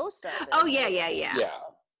the show started. Oh, yeah.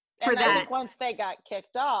 And I think once they got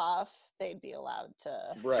kicked off, they'd be allowed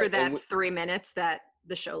to. Right. For that 3 minutes that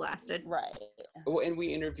the show lasted. Right. Well, and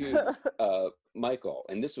we interviewed Michael,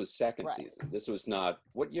 and this was second season. This was not,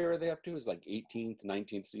 what year are they up to? Is like 18th,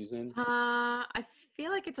 19th season? I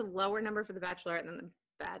feel like it's a lower number for The Bachelorette than The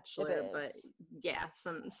Bachelor, but yeah,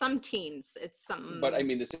 some teens. It's something. But I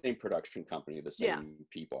mean, the same production company, the same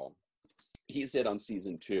people. He said on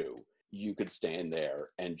season 2, you could stand there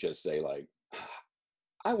and just say like,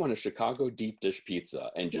 I want a Chicago deep dish pizza,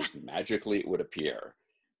 and just magically it would appear.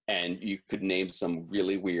 And you could name some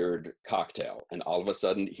really weird cocktail, and all of a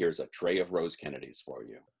sudden, here's a tray of Rose Kennedys for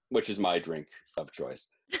you, which is my drink of choice.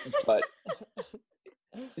 But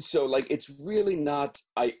so, like, it's really not,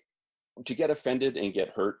 to get offended and get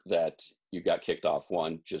hurt that you got kicked off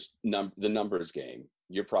one, just the numbers game.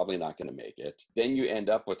 You're probably not going to make it. Then you end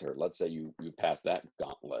up with her. Let's say you pass that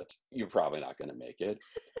gauntlet. You're probably not going to make it.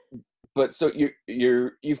 But so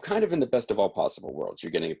you've kind of in the best of all possible worlds.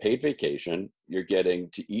 You're getting a paid vacation. You're getting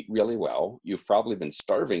to eat really well. You've probably been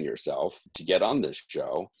starving yourself to get on this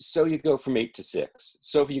show. So you go from 8 to 6.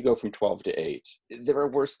 So if you go from 12 to 8, there are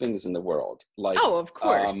worse things in the world. Like, of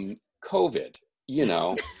course. COVID, you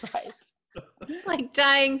know. Right. Like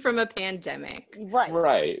dying from a pandemic.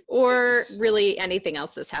 Right. Or really anything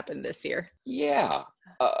else that's happened this year. Yeah.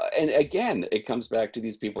 And again, it comes back to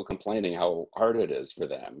these people complaining how hard it is for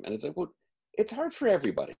them. And it's like, well, it's hard for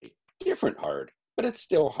everybody. Different hard, but it's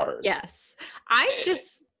still hard. Yes.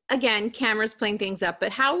 Again, cameras playing things up,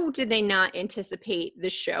 but how did they not anticipate the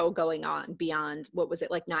show going on beyond, what was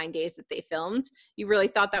it, like 9 days that they filmed? You really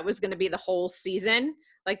thought that was going to be the whole season?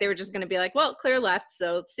 Like they were just going to be like, well, Claire left,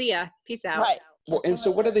 so see ya. Peace out. Right. Well, and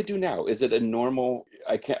so what do they do now? Is it a normal,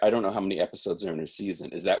 I don't know how many episodes are in a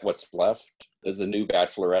season. Is that what's left? Does the new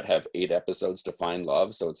Bachelorette have 8 episodes to find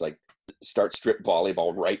love? So it's like, start strip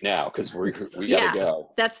volleyball right now, because we gotta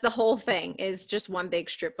go. That's the whole thing, is just one big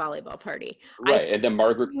strip volleyball party. Right. And then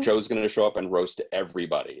Margaret Cho's going to show up and roast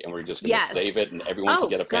everybody, and we're just going to save it, and everyone can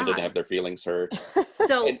get offended and have their feelings hurt.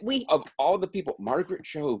 So of all the people, Margaret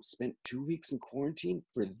Cho spent 2 weeks in quarantine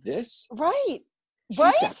for this. Right.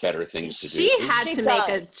 She's got better things to do. She had to make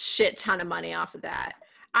a shit ton of money off of that.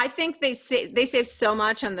 I think they saved so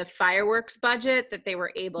much on the fireworks budget that they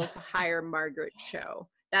were able to hire Margaret Cho.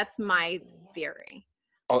 That's my theory.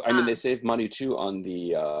 Oh, I mean, they saved money too on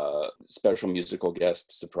the special musical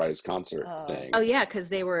guest surprise concert thing. Oh yeah, because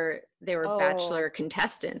they were Bachelor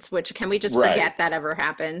contestants. Which, can we just forget that ever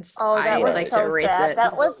happened? Oh, that was like so to sad. it.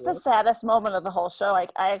 That was the saddest moment of the whole show. I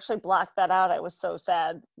actually blocked that out. I was so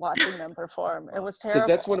sad watching them perform. It was terrible. Because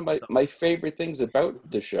that's one of my favorite things about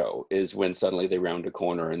the show, is when suddenly they round a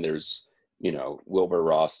corner and there's, you know, Wilbur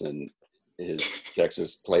Ross and his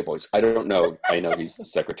Texas Playboys. I don't know. I know he's the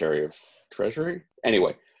Secretary of Treasury.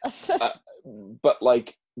 Anyway, but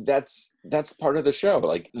like that's part of the show.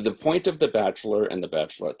 Like the point of The Bachelor and The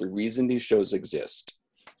Bachelorette, the reason these shows exist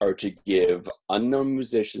are to give unknown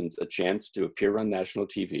musicians a chance to appear on national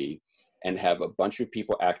TV and have a bunch of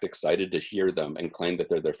people act excited to hear them and claim that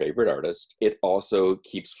they're their favorite artist. It also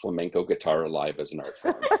keeps flamenco guitar alive as an art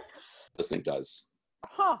form. This thing does.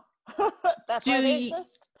 Huh. That's why they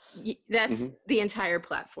exist? That's the entire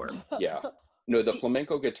platform. Yeah. No, the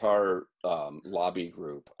flamenco guitar lobby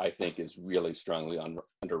group, I think, is really strongly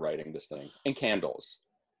underwriting this thing. And candles.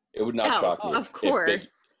 It would not shock me of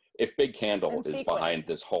course. if Big Candle And is sequins. behind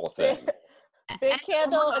this whole thing. Big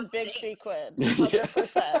Candle and Big Sequin.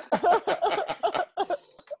 100%.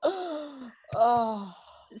 Oh.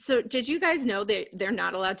 So did you guys know that they're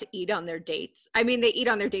not allowed to eat on their dates? I mean, they eat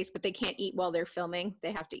on their dates, but they can't eat while they're filming.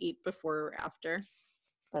 They have to eat before or after.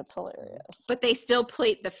 That's hilarious. But they still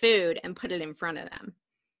plate the food and put it in front of them.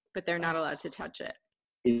 But they're not allowed to touch it.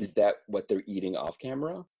 Is that what they're eating off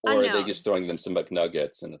camera? Or are they just throwing them some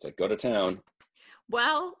McNuggets and it's like, go to town?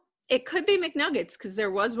 Well, it could be McNuggets because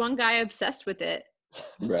there was one guy obsessed with it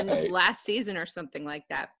in last season or something like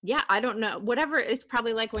that. Yeah, I don't know. Whatever, it's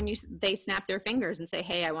probably like when they snap their fingers and say,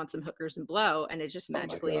 hey, I want some hookers and blow, and it just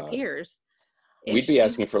magically appears. We'd be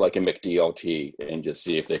asking for like a McDLT and just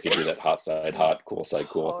see if they could do that hot side hot, cool side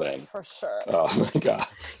cool thing. For sure. Oh my God.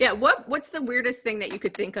 Yeah, what's the weirdest thing that you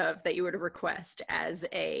could think of that you would request as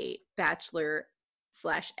a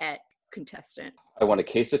Bachelor/et contestant? I want a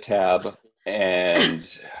case of tab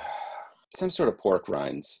and some sort of pork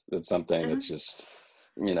rinds. That's something that's just,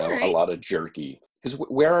 a lot of jerky. Because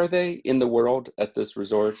where are they in the world at this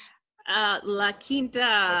resort? La Quinta,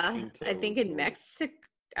 I think in Mexico.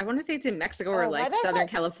 I want to say it's in Mexico or like Southern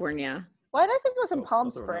California. Why did I think it was in Palm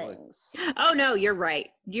Springs? Oh, no, you're right.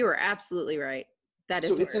 You are absolutely right. That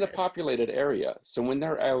is so it's in a populated area. So when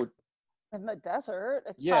they're out in the desert,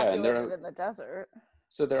 it's populated in the desert.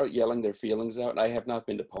 So they're out yelling their feelings out. I have not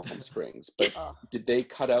been to Palm Springs, but did they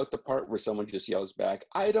cut out the part where someone just yells back,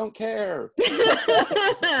 "I don't care"?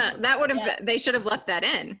 That would have. They should have left that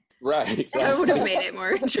in. Right. Exactly. That would have made it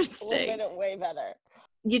more interesting. Would have made it way better.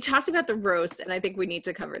 You talked about the roast, and I think we need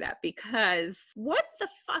to cover that because what the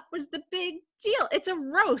fuck was the big deal? It's a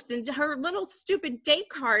roast, and her little stupid date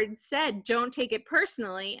card said, "Don't take it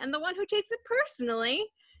personally," and the one who takes it personally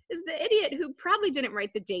is the idiot who probably didn't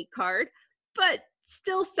write the date card, but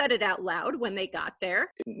still said it out loud when they got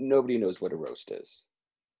there. Nobody knows what a roast is.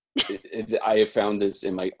 I have found this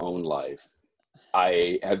in my own life.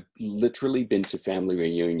 I have literally been to family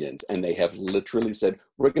reunions and they have literally said,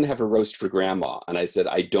 we're going to have a roast for grandma. And I said,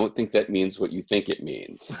 I don't think that means what you think it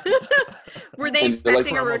means. Were they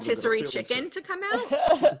expecting a rotisserie chicken to come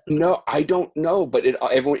out? No, I don't know. But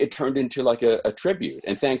it turned into like a tribute.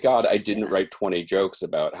 And thank God I didn't write 20 jokes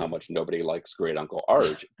about how much nobody likes Great Uncle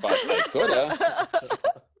Art, but I could have.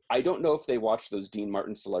 I don't know if they watched those Dean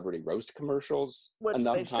Martin celebrity roast commercials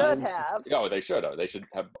enough times. Should have. Oh, they should have. They should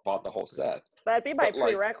have bought the whole set. That'd be my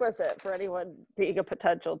prerequisite for anyone being a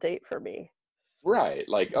potential date for me. Right.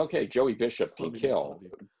 Like, okay, Joey Bishop can kill.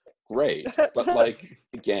 Great. But like,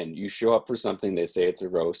 again, you show up for something, they say it's a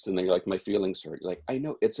roast, and then you're like, my feelings hurt. You're like, I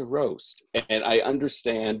know it's a roast. And I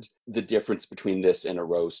understand the difference between this and a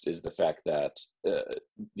roast is the fact that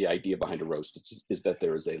the idea behind a roast is that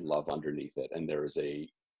there is a love underneath it and there is a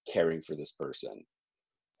caring for this person.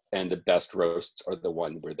 And the best roasts are the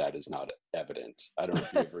one where that is not evident. I don't know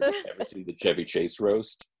if you've ever seen the Chevy Chase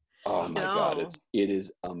roast. Oh my God, it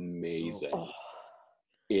is amazing. Oh.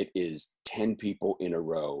 It is 10 people in a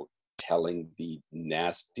row telling the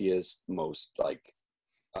nastiest, most like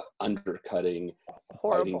undercutting,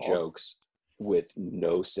 biting jokes with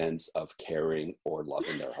no sense of caring or love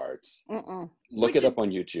in their hearts. Look it up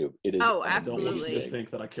on YouTube. It is absolutely. Don't want you to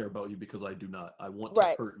think that I care about you because I do not. I want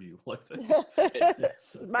to hurt you like that.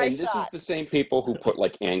 And this is the same people who put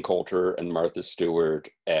like Ann Coulter and Martha Stewart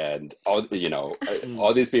and all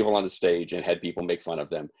these people on the stage and had people make fun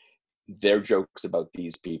of them. Their jokes about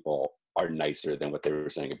these people are nicer than what they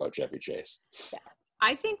were saying about Chevy Chase. Yeah.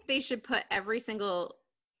 I think they should put every single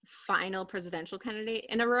final presidential candidate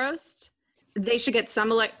in a roast. They should get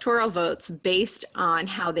some electoral votes based on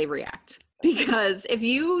how they react. Because if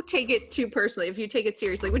you take it too personally, if you take it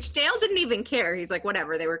seriously, which Dale didn't even care. He's like,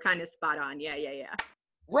 whatever, they were kind of spot on. Yeah.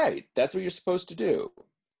 Right. That's what you're supposed to do.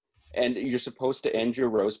 And you're supposed to end your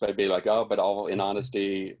roast by being like, oh, but all in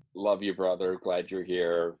honesty, love you, brother. Glad you're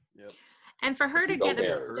here. Yep. And for her to get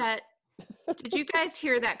upset, did you guys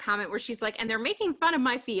hear that comment where she's like, and they're making fun of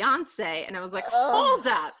my fiance? And I was like, hold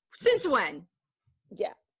up. Since when?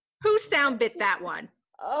 Yeah. Who sound bit that one?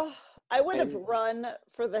 Oh, I would have run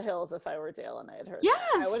for the hills if I were Dale and I had heard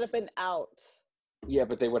that. I would have been out. Yeah,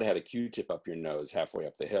 but they would have had a Q-tip up your nose halfway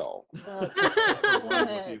up the hill.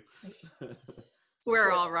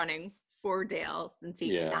 We're all running for Dale since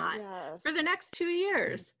he cannot for the next 2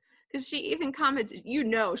 years. Because she even commented,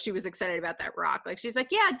 she was excited about that rock. Like, she's like,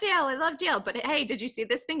 yeah, Dale, I love Dale. But hey, did you see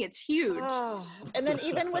this thing? It's huge. Oh. And then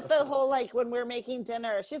even with the whole, like, when we're making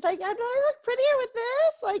dinner, she's like, don't I look prettier with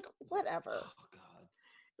this? Like, whatever. Oh God.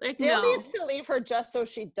 Like, Dale no. needs to leave her just so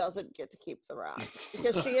she doesn't get to keep the rock.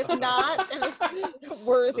 Because she is not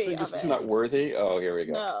worthy of it. She's not worthy? Oh, here we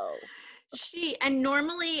go. No. And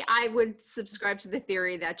normally I would subscribe to the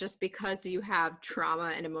theory that just because you have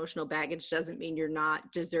trauma and emotional baggage doesn't mean you're not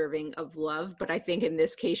deserving of love. But I think in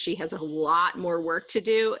this case, she has a lot more work to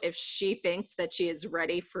do if she thinks that she is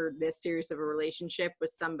ready for this serious of a relationship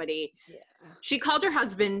with somebody. Yeah. She called her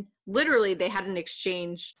husband, literally, they had an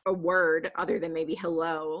exchange, a word other than maybe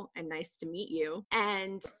hello and nice to meet you,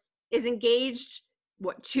 and is engaged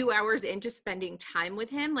 2 hours into spending time with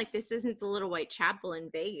him. Like, this isn't the little white chapel in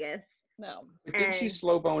Vegas. No. Didn't she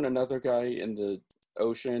slow bone another guy in the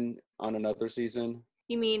ocean on another season?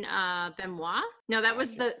 You mean Benoit? No, that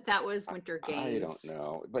was Winter Games. I don't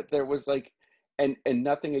know, but there was like, and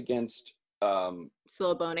nothing against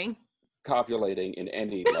slow boning, copulating in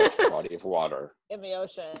any large body of water In the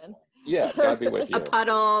ocean. Yeah, God be with you. A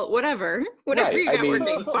puddle, whatever Right, you got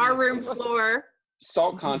working. Barroom floor.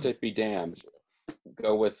 Salt content be damned.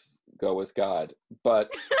 Go with God,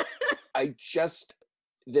 but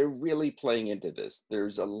they're really playing into this.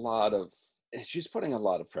 There's she's putting a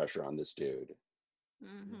lot of pressure on this dude.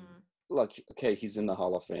 Mm-hmm. Look, okay, he's in the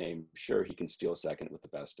Hall of Fame. Sure, he can steal second with the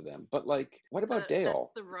best of them. But like, what about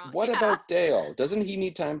Dale? What about Dale? Doesn't he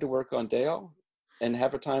need time to work on Dale and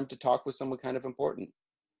have a time to talk with someone kind of important?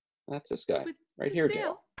 That's this guy right here,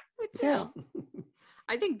 Dale. With Dale. Yeah.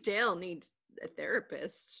 I think Dale needs a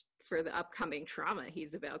therapist for the upcoming trauma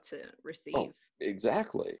he's about to receive. Oh,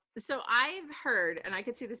 exactly. So I've heard, and I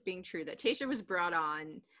could see this being true, that Tayshia was brought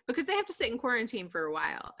on because they have to sit in quarantine for a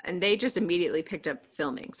while, and they just immediately picked up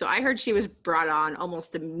filming. So I heard she was brought on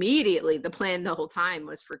almost immediately. The plan the whole time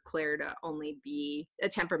was for Claire to only be a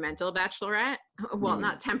temperamental bachelorette. Well,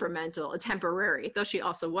 not temperamental, a temporary, though she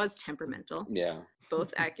also was temperamental. Yeah.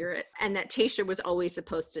 Both accurate. And that Tayshia was always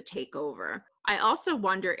supposed to take over. I also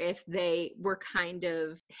wonder if they were kind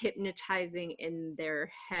of hypnotizing in their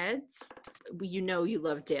heads. You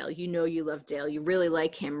love Dale. You love Dale. You really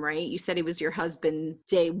like him, right? You said he was your husband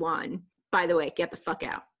day one. By the way, get the fuck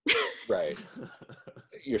out. Right.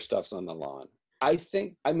 Your stuff's on the lawn. I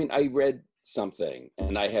read something,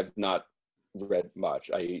 and I have not read much.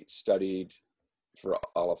 I studied for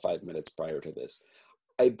all of 5 minutes prior to this.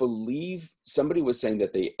 I believe somebody was saying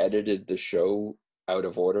that they edited the show out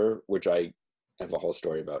of order, which I have a whole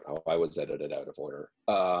story about how I was edited out of order.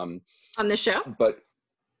 On the show? But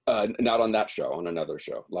not on that show, on another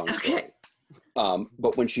show. Long story.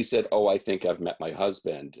 But when she said, I think I've met my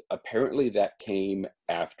husband, apparently that came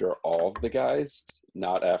after all of the guys,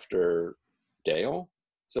 not after Dale,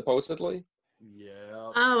 supposedly.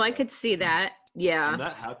 Yeah. Oh, I could see that. Yeah. And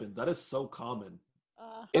that happened. That is so common.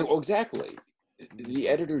 Exactly. The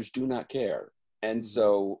editors do not care. And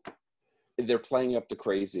so they're playing up the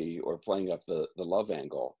crazy or playing up the love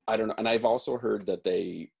angle. I don't know. And I've also heard that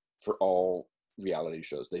they, for all reality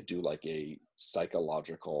shows, they do like a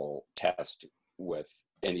psychological test with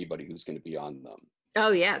anybody who's going to be on them.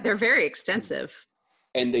 Oh yeah. They're very extensive.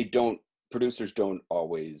 And producers don't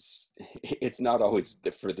always, it's not always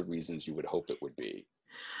for the reasons you would hope it would be.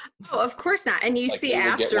 Oh, of course not. And you like see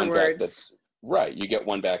afterwards. Right. You get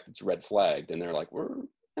one back that's red flagged and they're like, that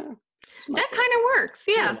kind of works.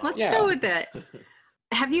 Yeah. Let's go with it.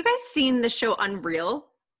 Have you guys seen the show Unreal?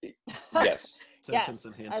 Yes.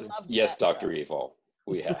 Yes. I love yes, Dr. Show. Evil.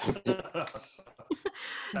 We have.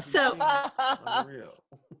 So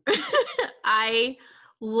I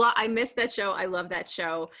miss that show. I love that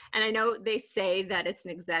show. And I know they say that it's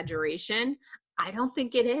an exaggeration. I don't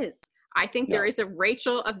think it is. I think there is a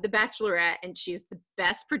Rachel of The Bachelorette, and she's the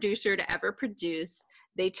best producer to ever produce.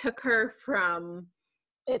 They took her from...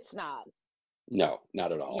 It's not. No,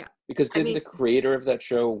 not at all. Yeah. Because didn't the creator of that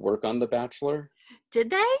show work on The Bachelor? Did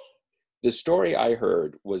they? The story I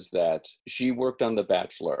heard was that she worked on The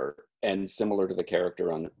Bachelor, and similar to the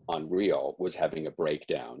character on Real, was having a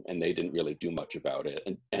breakdown, and they didn't really do much about it.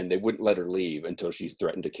 And they wouldn't let her leave until she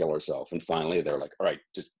threatened to kill herself. And finally, they're like, all right,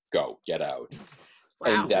 just go, get out.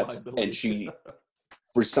 Wow. And she,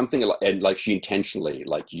 for something, and like she intentionally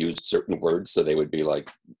like used certain words so they would be like,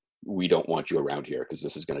 we don't want you around here because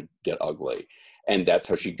this is going to get ugly. And that's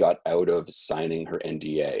how she got out of signing her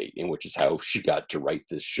NDA, in which is how she got to write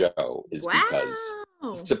this show, is because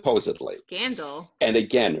supposedly. Scandal. And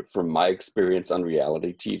again, from my experience on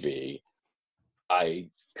reality TV, I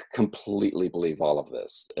completely believe all of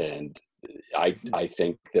this. And I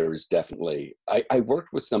think there's definitely, I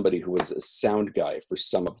worked with somebody who was a sound guy for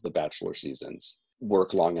some of the Bachelor seasons.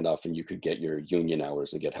 Work long enough and you could get your union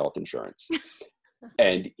hours and get health insurance.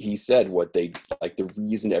 And he said the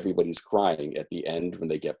reason everybody's crying at the end when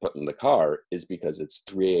they get put in the car is because it's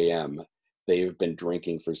 3 a.m. They've been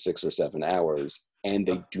drinking for 6 or 7 hours and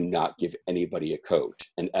they do not give anybody a coat.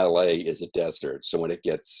 And LA is a desert. So when it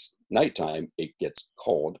gets nighttime, it gets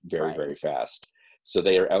cold very, very fast. So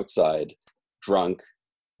they are outside, drunk,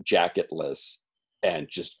 jacketless, and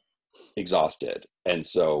just exhausted. And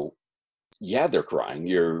so, yeah, they're crying.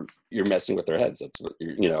 You're messing with their heads. That's what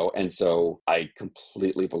and so I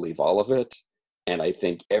completely believe all of it. And I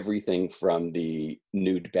think everything from the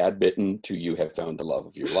nude badminton to you have found the love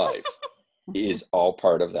of your life is all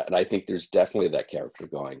part of that. And I think there's definitely that character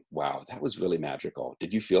going, wow, that was really magical.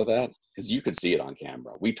 Did you feel that? Because you could see it on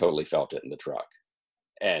camera. We totally felt it in the truck.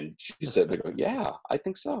 And she said, yeah, I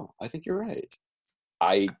think so. I think you're right.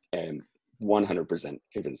 I am 100%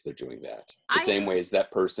 convinced they're doing that. The same way as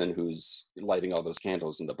that person who's lighting all those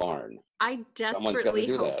candles in the barn. I desperately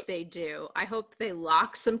hope they do. I hope they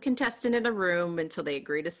lock some contestant in a room until they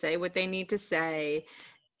agree to say what they need to say.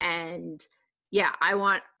 And yeah, I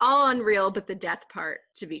want all unreal, but the death part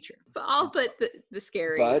to be true. But all but the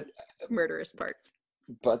scary, murderous parts.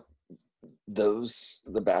 But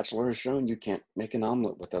the Bachelor has shown you can't make an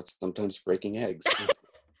omelet without sometimes breaking eggs.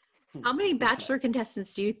 How many Bachelor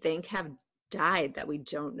contestants do you think have died that we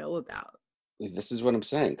don't know about? This is what I'm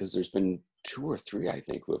saying, because there's been 2 or 3, I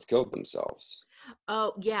think, who have killed themselves.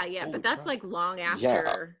 Oh, yeah, but that's like long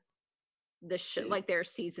after the show, like their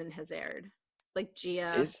season has aired. Like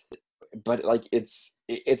Gia. But like it's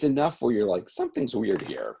enough where you're like, something's weird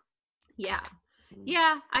here. Yeah,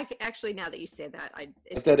 I actually, now that you say that, like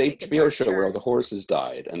that HBO show where all the horses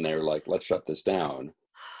died, and they're like, let's shut this down.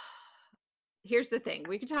 Here's the thing: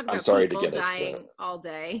 we could talk about people dying all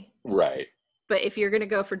day, right? But if you're gonna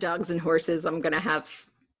go for dogs and horses, I'm gonna have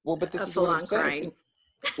but this is what I'm saying.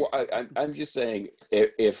 Well, I'm just saying,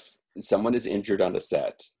 if someone is injured on a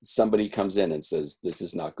set, somebody comes in and says, "This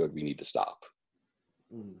is not good. We need to stop."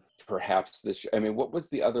 Perhaps this. I mean, what was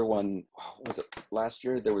the other one? Was it last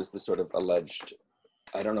year? There was the sort of alleged.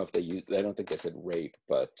 I don't know if they used. I don't think they said rape,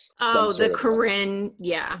 but the Corinne,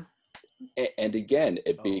 yeah. And again,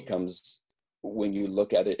 it becomes, when you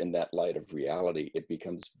look at it in that light of reality, it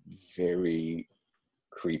becomes very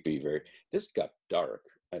creepy. This got dark.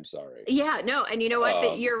 I'm sorry. Yeah, no, and you know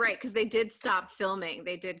what? You're right, because they did stop filming.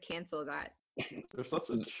 They did cancel that. There's such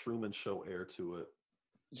a Truman Show air to it.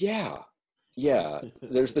 Yeah,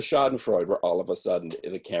 there's the Schadenfreude where all of a sudden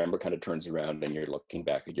the camera kind of turns around and you're looking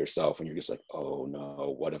back at yourself and you're just like, oh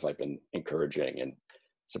no, what have I been encouraging and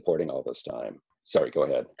supporting all this time? Sorry, go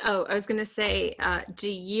ahead. Oh, I was going to say,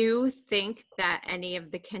 do you think that any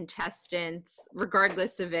of the contestants,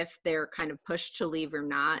 regardless of if they're kind of pushed to leave or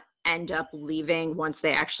not, end up leaving once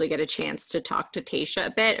they actually get a chance to talk to Tayshia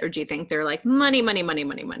a bit? Or do you think they're like, money?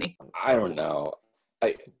 I don't know.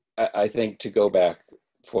 I think, to go back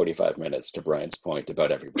 45 minutes to Brian's point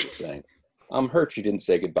about everybody saying, I'm hurt you didn't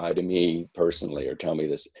say goodbye to me personally or tell me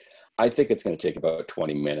this. I think it's going to take about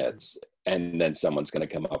 20 minutes and then someone's going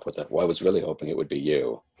to come up with well, I was really hoping it would be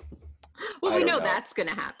you. Well, we know that's going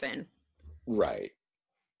to happen. Right.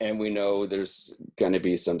 And we know there's going to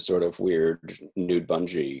be some sort of weird nude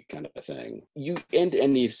bungee kind of thing. You end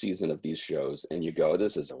any season of these shows and you go,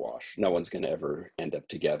 this is a wash. No one's going to ever end up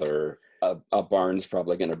together. A barn's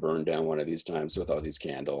probably going to burn down one of these times with all these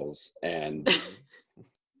candles. And,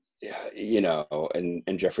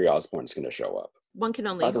 and Jeffrey Osborne's going to show up. One can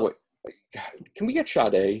only By the way, can we get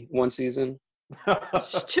Sade one season?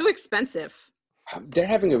 It's too expensive. They're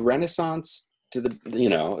having a renaissance to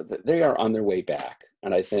they are on their way back.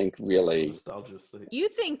 And I think really... You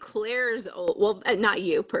think Claire's old. Well, not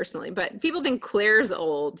you personally, but people think Claire's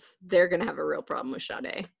old. They're going to have a real problem with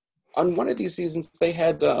Sade. On one of these seasons, they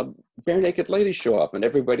had bare naked ladies show up and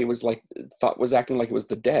everybody was acting like it was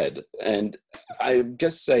the dead. And I'm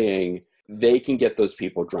just saying they can get those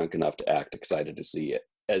people drunk enough to act excited to see it.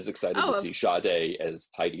 As excited to see Sade as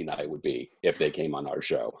Heidi and I would be if they came on our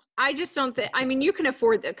show. I just don't think, you can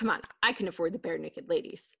afford come on, I can afford the bare naked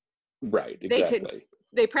ladies. Right, exactly.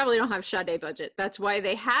 They probably don't have Sade budget. That's why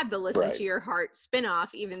they had the Listen to Your Heart spinoff,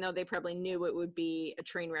 even though they probably knew it would be a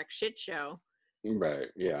train wreck shit show. Right,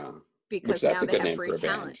 yeah. Because now they have free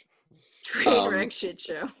talent. Train wreck shit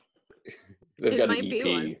show. They've got an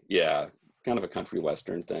EP, yeah. Kind of a country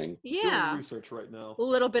western thing. Yeah. Doing research right now. A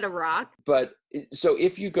little bit of rock. But so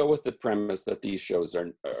if you go with the premise that these shows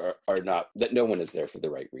are not, that no one is there for the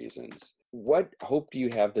right reasons, what hope do you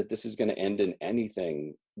have that this is going to end in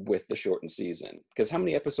anything with the shortened season? Because how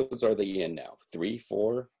many episodes are they in now? 3,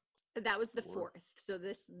 4? That was the 4th. So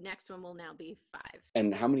this next one will now be 5.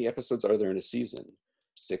 And how many episodes are there in a season?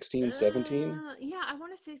 16, 17? Yeah, I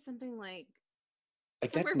want to say something like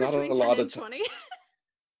that's not a lot of 20.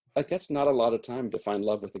 Like, that's not a lot of time to find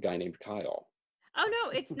love with a guy named Kyle. Oh, no,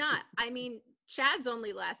 it's not. I mean, Chad's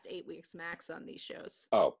only last 8 weeks max on these shows.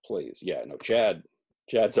 Oh, please. Yeah, no,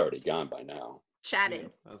 Chad's already gone by now. Chadden.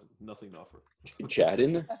 Has nothing to offer.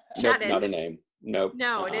 Chadden? Nope, not a name. Nope.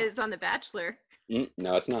 No, it is on The Bachelor.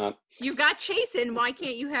 No, it's not. You got Chasen. Why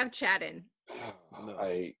can't you have Chadden? No.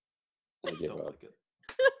 I give Don't up. like it.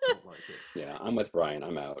 Don't like it. Yeah, I'm with Brian.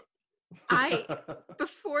 I'm out.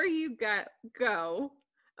 Before you go,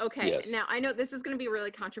 okay, Yes. now I know this is going to be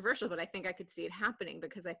really controversial, but I think I could see it happening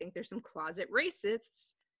because I think there's some closet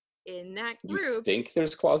racists in that You group. think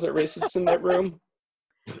there's closet racists in that room?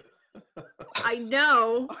 I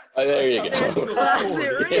know. Oh, there you There's go.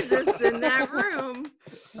 closet racists in that room.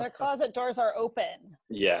 Their closet doors are open.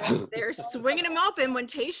 Yeah. They're swinging them open when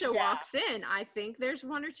Tayshia Yeah. walks in. I think there's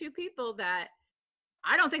 1 or 2 people that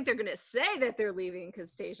I don't think they're going to say that they're leaving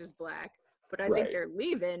because Tayshia's black, but I think Right. they're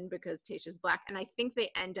leaving because Tayshia's black. And I think they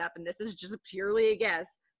end up, and this is just purely a guess,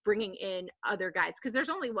 bringing in other guys because there's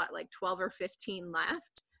only 12 or 15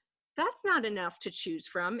 left. That's not enough to choose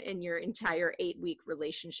from in your entire 8-week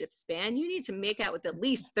relationship span. You need to make out with at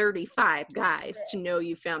least 35 guys to know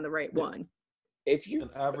you found the right one. If you An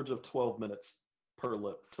average of 12 minutes per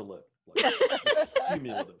lip to lip. Like,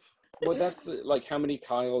 cumulative. Well, that's how many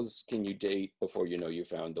Kyles can you date before you know you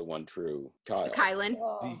found the one true Kyle? Kylan.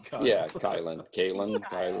 Oh. The Kyle. Yeah, Kylan. Kylan.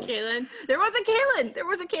 Kaylin. There was a Kaylin. There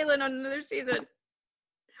was a Kaylin on another season.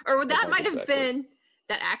 Or that Not might have exactly. been,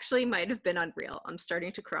 that actually might have been unreal. I'm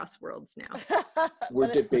starting to cross worlds now. We're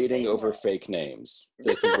But it's the debating same over world. fake names.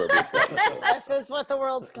 This is where we've gotten to. This is what the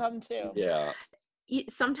world's come to. Yeah.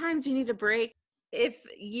 Sometimes you need a break. If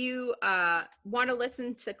you want to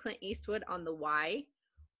listen to Clint Eastwood on The Why,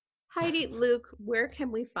 Heidi, Luke, where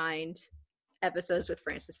can we find episodes with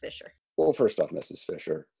Frances Fisher? Well, first off, Mrs.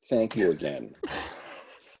 Fisher, thank you again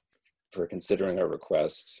for considering our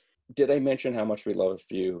request. Did I mention how much we love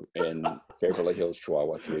you in Beverly Hills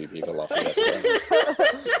Chihuahua 3 Viva La Fiesta?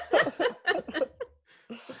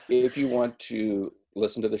 If you want to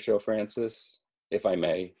listen to the show, Francis, if I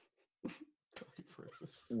may,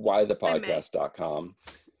 whythepodcast.com.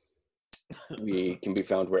 We can be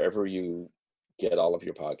found wherever you get all of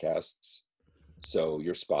your podcasts. So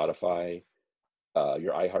your Spotify,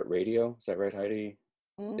 your iHeartRadio. Is that right, Heidi?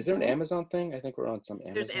 Is there an Amazon thing? I think we're on some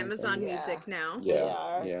Amazon. There's Amazon thing. Music now. We Yeah,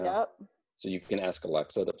 are. yeah. Yep. So you can ask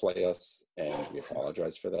Alexa to play us, and we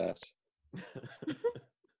apologize for that.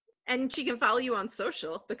 And she can follow you on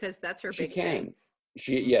social because that's her She big can. thing.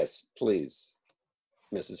 Yes, please,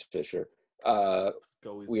 Mrs. Fisher.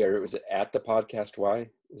 We are. Was it at the podcast? Why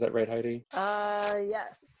is that right, Heidi?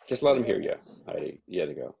 Yes. Just let them hear you, Yes. Heidi. Yeah,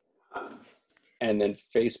 there you go. And then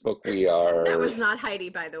Facebook, we are. That was not Heidi,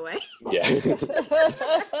 by the way. Yeah,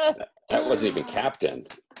 that wasn't even Captain.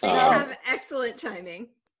 You have excellent timing.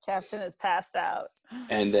 Captain is passed out.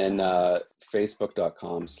 And then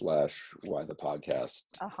facebook.com/whythepodcast.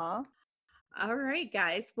 Uh-huh. All right,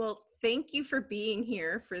 guys. Well, thank you for being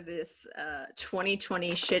here for this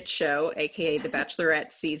 2020 shit show, aka The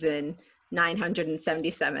Bachelorette season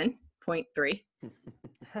 977.3.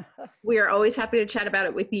 We are always happy to chat about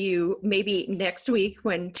it with you. Maybe next week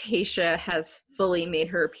when Tayshia has fully made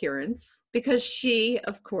her appearance, because she,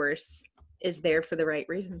 of course, is there for the right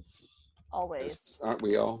reasons. Always. Aren't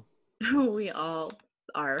we all? We all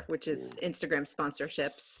are, which is Instagram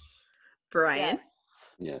sponsorships. Brian,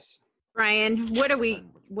 Yes. Brian, what do we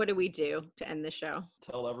do to end the show?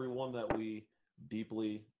 Tell everyone that we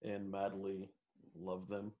deeply and madly love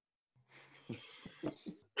them.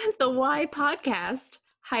 The Why Podcast,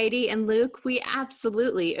 Heidi and Luke, we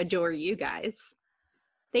absolutely adore you guys.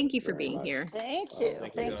 Thank you for Very being much. here. Thank you. Thank you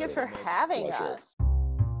Thank you guys. for having Pleasure. us.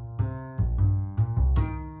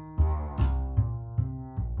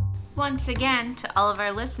 Once again, to all of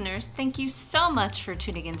our listeners, thank you so much for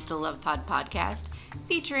tuning into the Love Pod podcast,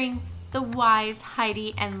 featuring the wise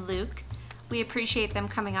Heidi and Luke. We appreciate them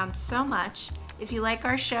coming on so much. If you like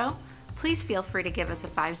our show, please feel free to give us a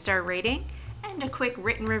 5-star rating and a quick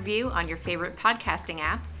written review on your favorite podcasting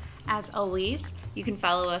app. As always, you can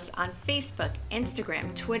follow us on Facebook,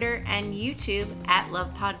 Instagram, Twitter, and YouTube at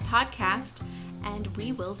Love Pod Podcast, and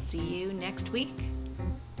we will see you next week.